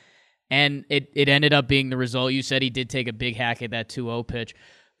that. And it ended up being the result. You said he did take a big hack at that 2-0 pitch.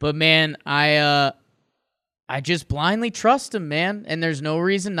 But, man, I just blindly trust him, man, and there's no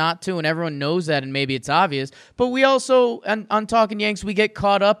reason not to, and everyone knows that, and maybe it's obvious. But we also, on Talking Yanks, we get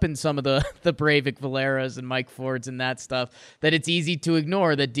caught up in some of the Breivik Valeras and Mike Fords and that stuff, that it's easy to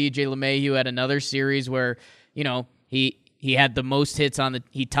ignore that DJ LeMahieu had another series where, you know, he had the most hits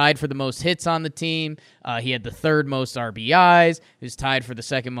he tied for the most hits on the team. He had the third most RBIs. He was tied for the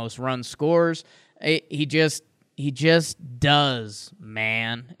second most run scores. He just does,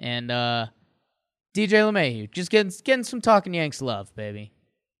 man. And DJ LeMahieu, just getting some Talking Yanks love, baby.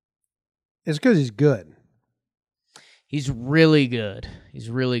 It's because he's good. He's really good. He's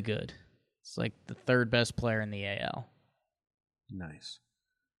really good. It's like the third best player in the AL. Nice.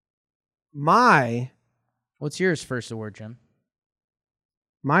 What's yours first award, Jim?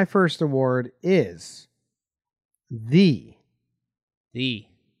 My first award is the 2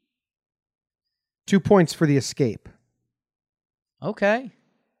 points for the escape. Okay.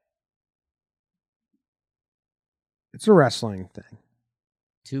 It's a wrestling thing.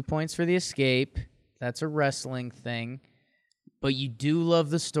 2 points for the escape. That's a wrestling thing. But you do love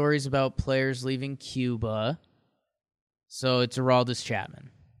the stories about players leaving Cuba. So it's Aroldis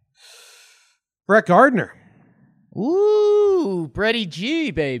Chapman. Brett Gardner. Ooh, Bretty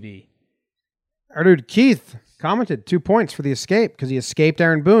G, baby. Our dude Keith commented 2 points for the escape because he escaped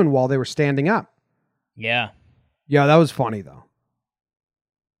Aaron Boone while they were standing up. Yeah. Yeah, that was funny, though.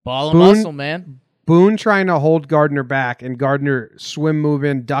 Ball and muscle, man. Boone trying to hold Gardner back and Gardner swim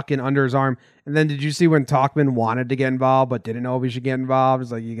moving, ducking under his arm. And then did you see when Talkman wanted to get involved but didn't know if he should get involved?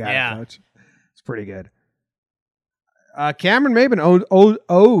 It's like, you got it, coach. It's pretty good. Cameron Maben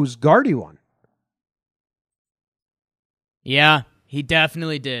owes Gardy one. Yeah, he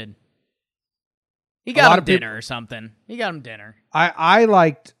definitely did. He got him dinner or something. He got him dinner. I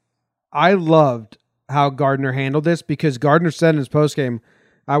loved how Gardner handled this because Gardner said in his postgame,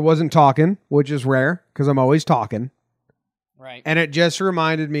 I wasn't talking, which is rare because I'm always talking. Right. And it just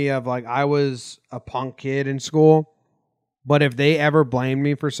reminded me of like I was a punk kid in school, but if they ever blamed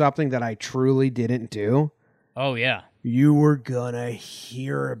me for something that I truly didn't do, oh yeah, you were gonna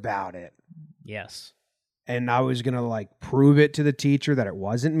hear about it. Yes. And I was going to like prove it to the teacher that it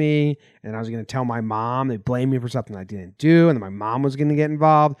wasn't me. And I was going to tell my mom they blamed me for something I didn't do. And then my mom was going to get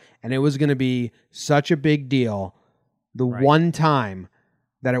involved. And it was going to be such a big deal. The one time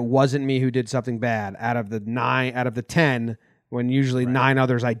that it wasn't me who did something bad out of the 10, when usually 9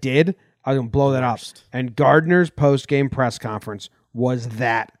 others I did, I was going to blow that up. And Gardner's post-game press conference was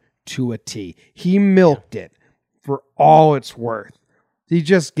that to a T. He milked it for all it's worth. He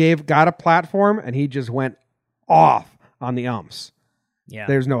just got a platform and he just went off on the umps. Yeah.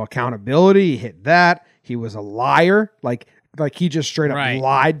 There's no accountability. He hit that. He was a liar. Like he just straight up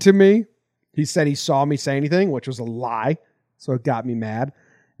lied to me. He said he saw me say anything, which was a lie. So it got me mad.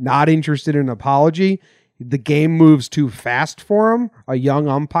 Not interested in an apology. The game moves too fast for him. A young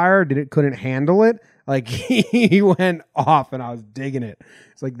umpire couldn't handle it. Like he went off and I was digging it.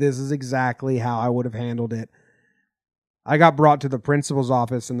 It's like, this is exactly how I would have handled it. I got brought to the principal's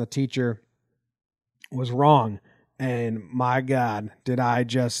office and the teacher was wrong. And my God, did I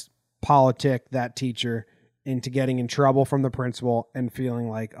just politic that teacher into getting in trouble from the principal and feeling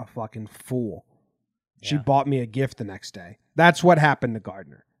like a fucking fool. Yeah. She bought me a gift the next day. That's what happened to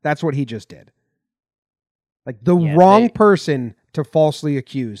Gardner. That's what he just did. Like the wrong person to falsely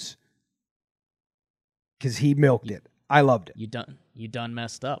accuse because he milked it. I loved it. You done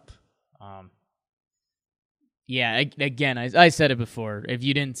messed up. Yeah, again, I said it before. If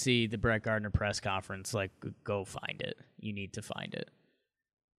you didn't see the Brett Gardner press conference, like, go find it. You need to find it.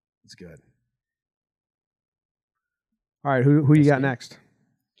 It's good. All right, who you got next?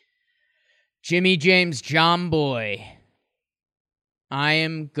 Jimmy James John Boy. I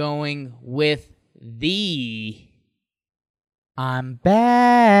am going with the I'm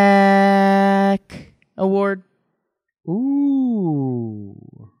Back award.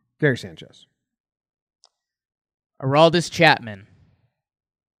 Ooh. Gary Sanchez. Aroldis Chapman.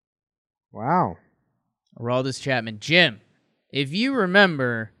 Wow. Aroldis Chapman. Jim, if you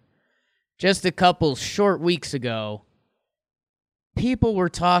remember, just a couple short weeks ago, people were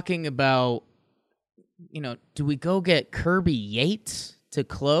talking about, do we go get Kirby Yates to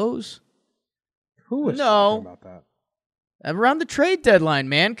close? Who was talking about that? Around the trade deadline,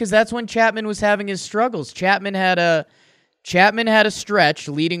 man, because that's when Chapman was having his struggles. Chapman had a stretch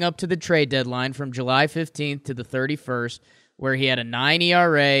leading up to the trade deadline from July 15th to the 31st where he had a 9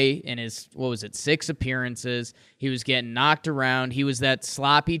 ERA in his, 6 appearances. He was getting knocked around. He was that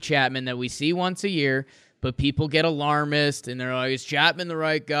sloppy Chapman that we see once a year, but people get alarmist, and they're like, is Chapman the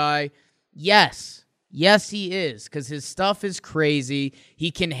right guy? Yes. Yes, he is, because his stuff is crazy. He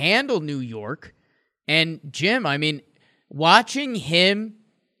can handle New York. And, Jim, watching him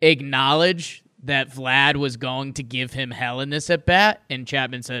acknowledge that Vlad was going to give him hell in this at-bat, and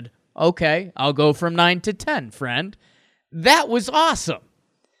Chapman said, okay, I'll go from 9 to 10, friend. That was awesome.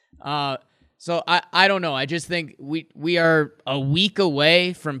 So I don't know. I just think we are a week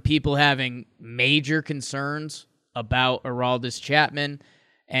away from people having major concerns about Aroldis Chapman,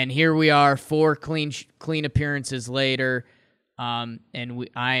 and here we are, 4 clean appearances later, and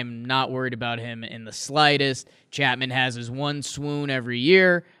I am not worried about him in the slightest. Chapman has his one swoon every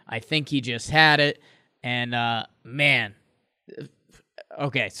year. I think he just had it, and man.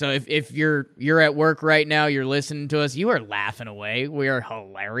 Okay, so if you're at work right now, you're listening to us, you are laughing away. We are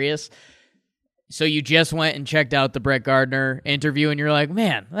hilarious. So you just went and checked out the Brett Gardner interview, and you're like,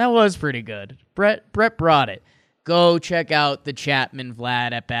 man, that was pretty good. Brett brought it. Go check out the Chapman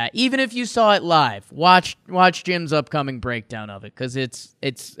Vlad at bat. Even if you saw it live, watch Jim's upcoming breakdown of it, because it's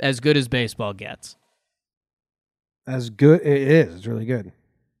as good as baseball gets. As good it is. It's really good.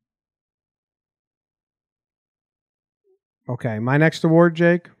 Okay, my next award,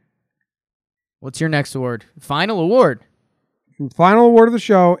 Jake. What's your next award? Final award. Final award of the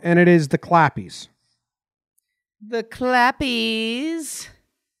show, and it is the Clappies. The Clappies.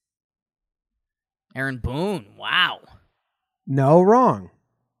 Aaron Boone. Wow. No, wrong.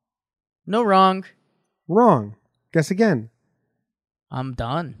 No, wrong. Wrong. Guess again. I'm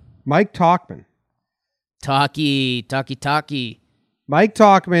done. Mike Tauchman. Talkie. Mike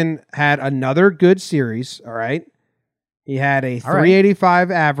Tauchman had another good series, all right? He had a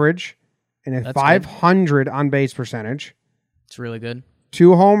 385 average and a 500 on-base percentage. It's really good.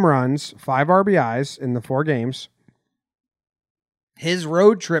 2 home runs, 5 RBIs in the 4 games. His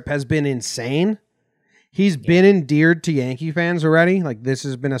road trip has been insane. He's been endeared to Yankee fans already. Like, this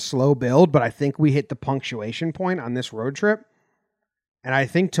has been a slow build, but I think we hit the punctuation point on this road trip. And I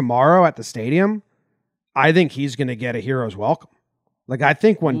think tomorrow at the stadium, I think he's going to get a hero's welcome. Like, I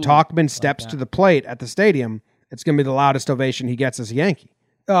think when Tauchman steps to the plate at the stadium, it's going to be the loudest ovation he gets as a Yankee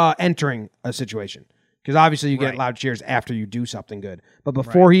entering a situation. Because obviously you get loud cheers after you do something good. But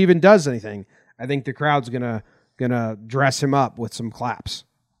before he even does anything, I think the crowd's gonna dress him up with some claps.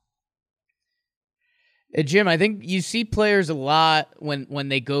 Jim, I think you see players a lot when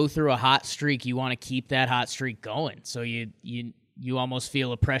they go through a hot streak, you want to keep that hot streak going. So you almost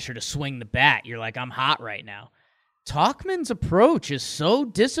feel a pressure to swing the bat. You're like, I'm hot right now. Tauchman's approach is so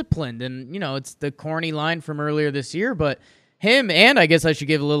disciplined, and it's the corny line from earlier this year, but him, and I guess I should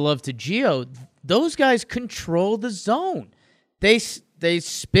give a little love to Gio, those guys control the zone. They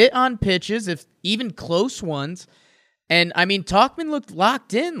spit on pitches, if even close ones, and Tauchman looked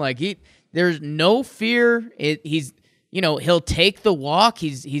locked in. Like there's no fear. He'll take the walk.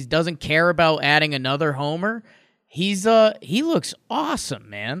 He doesn't care about adding another homer. He looks awesome,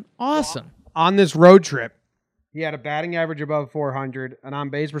 man, awesome. On this road trip, he had a batting average above 400, an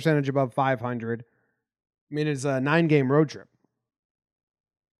on-base percentage above 500. It's a 9-game road trip.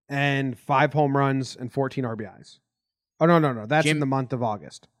 And 5 home runs and 14 RBIs. Oh, no. That's in the month of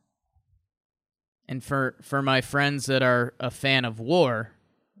August. And for my friends that are a fan of WAR,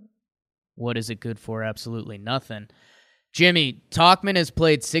 what is it good for? Absolutely nothing. Jimmy, Tauchman has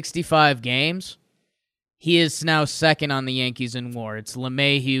played 65 games. He is now second on the Yankees in WAR. It's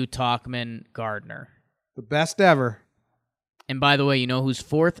LeMahieu, Tauchman, Gardner. The best ever. And by the way, you know who's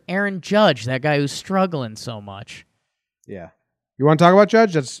fourth? Aaron Judge, that guy who's struggling so much. Yeah. You want to talk about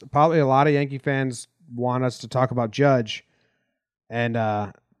Judge? That's probably a lot of Yankee fans want us to talk about Judge. And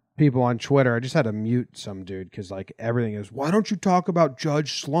people on Twitter, I just had to mute some dude because everything is, why don't you talk about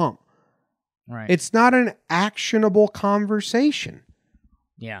Judge slump? Right. It's not an actionable conversation.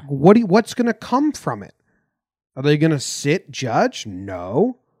 Yeah. What's going to come from it? Are they going to sit Judge?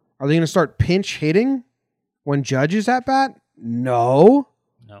 No. Are they going to start pinch hitting when Judge is at bat? No.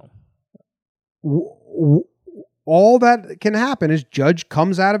 No. All that can happen is Judge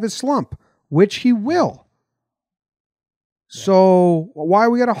comes out of his slump, which he will. Yeah. So why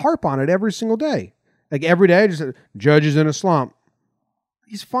we got to harp on it every single day? Like every day, just Judge is in a slump.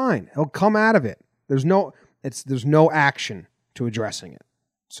 He's fine. He'll come out of it. There's no action to addressing it.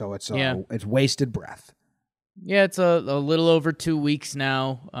 So it's wasted breath. Yeah, it's a little over 2 weeks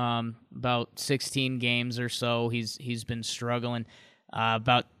now. About 16 games or so. He's been struggling.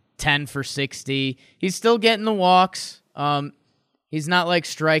 About 10 for 60. He's still getting the walks. He's not like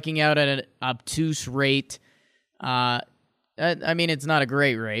striking out at an obtuse rate. I mean, it's not a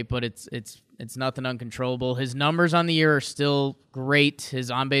great rate, but it's nothing uncontrollable. His numbers on the year are still great.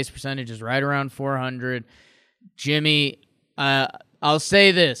 His on-base percentage is right around 400. Jimmy, I'll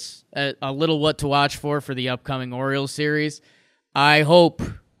say this, a little what to watch for the upcoming Orioles series. I hope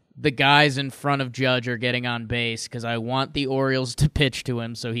the guys in front of Judge are getting on base because I want the Orioles to pitch to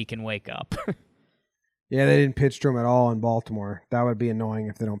him so he can wake up. Yeah, they didn't pitch to him at all in Baltimore. That would be annoying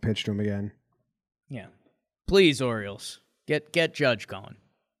if they don't pitch to him again. Yeah. Please, Orioles, get Judge going.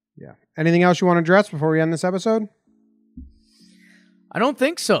 Yeah. Anything else you want to address before we end this episode? I don't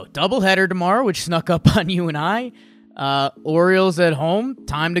think so. Doubleheader tomorrow, which snuck up on you and I. Orioles at home,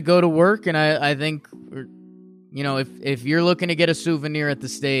 time to go to work, and I think, you know, if you're looking to get a souvenir at the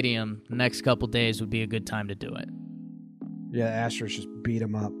stadium, the next couple days would be a good time to do it. Yeah, the Astros just beat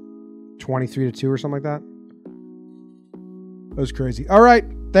them up 23-2 or something like that. That was crazy. All right.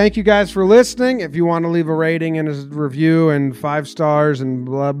 Thank you guys for listening. If you want to leave a rating and a review and 5 stars and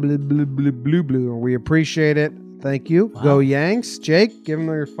blah, blah, blah, blah, blah, blah, we appreciate it. Thank you. Wow. Go Yanks. Jake, give them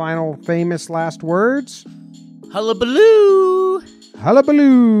your final famous last words. Hullabaloo!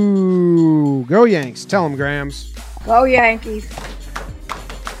 Hullabaloo! Go Yanks. Tell them, Grams. Go Yankees.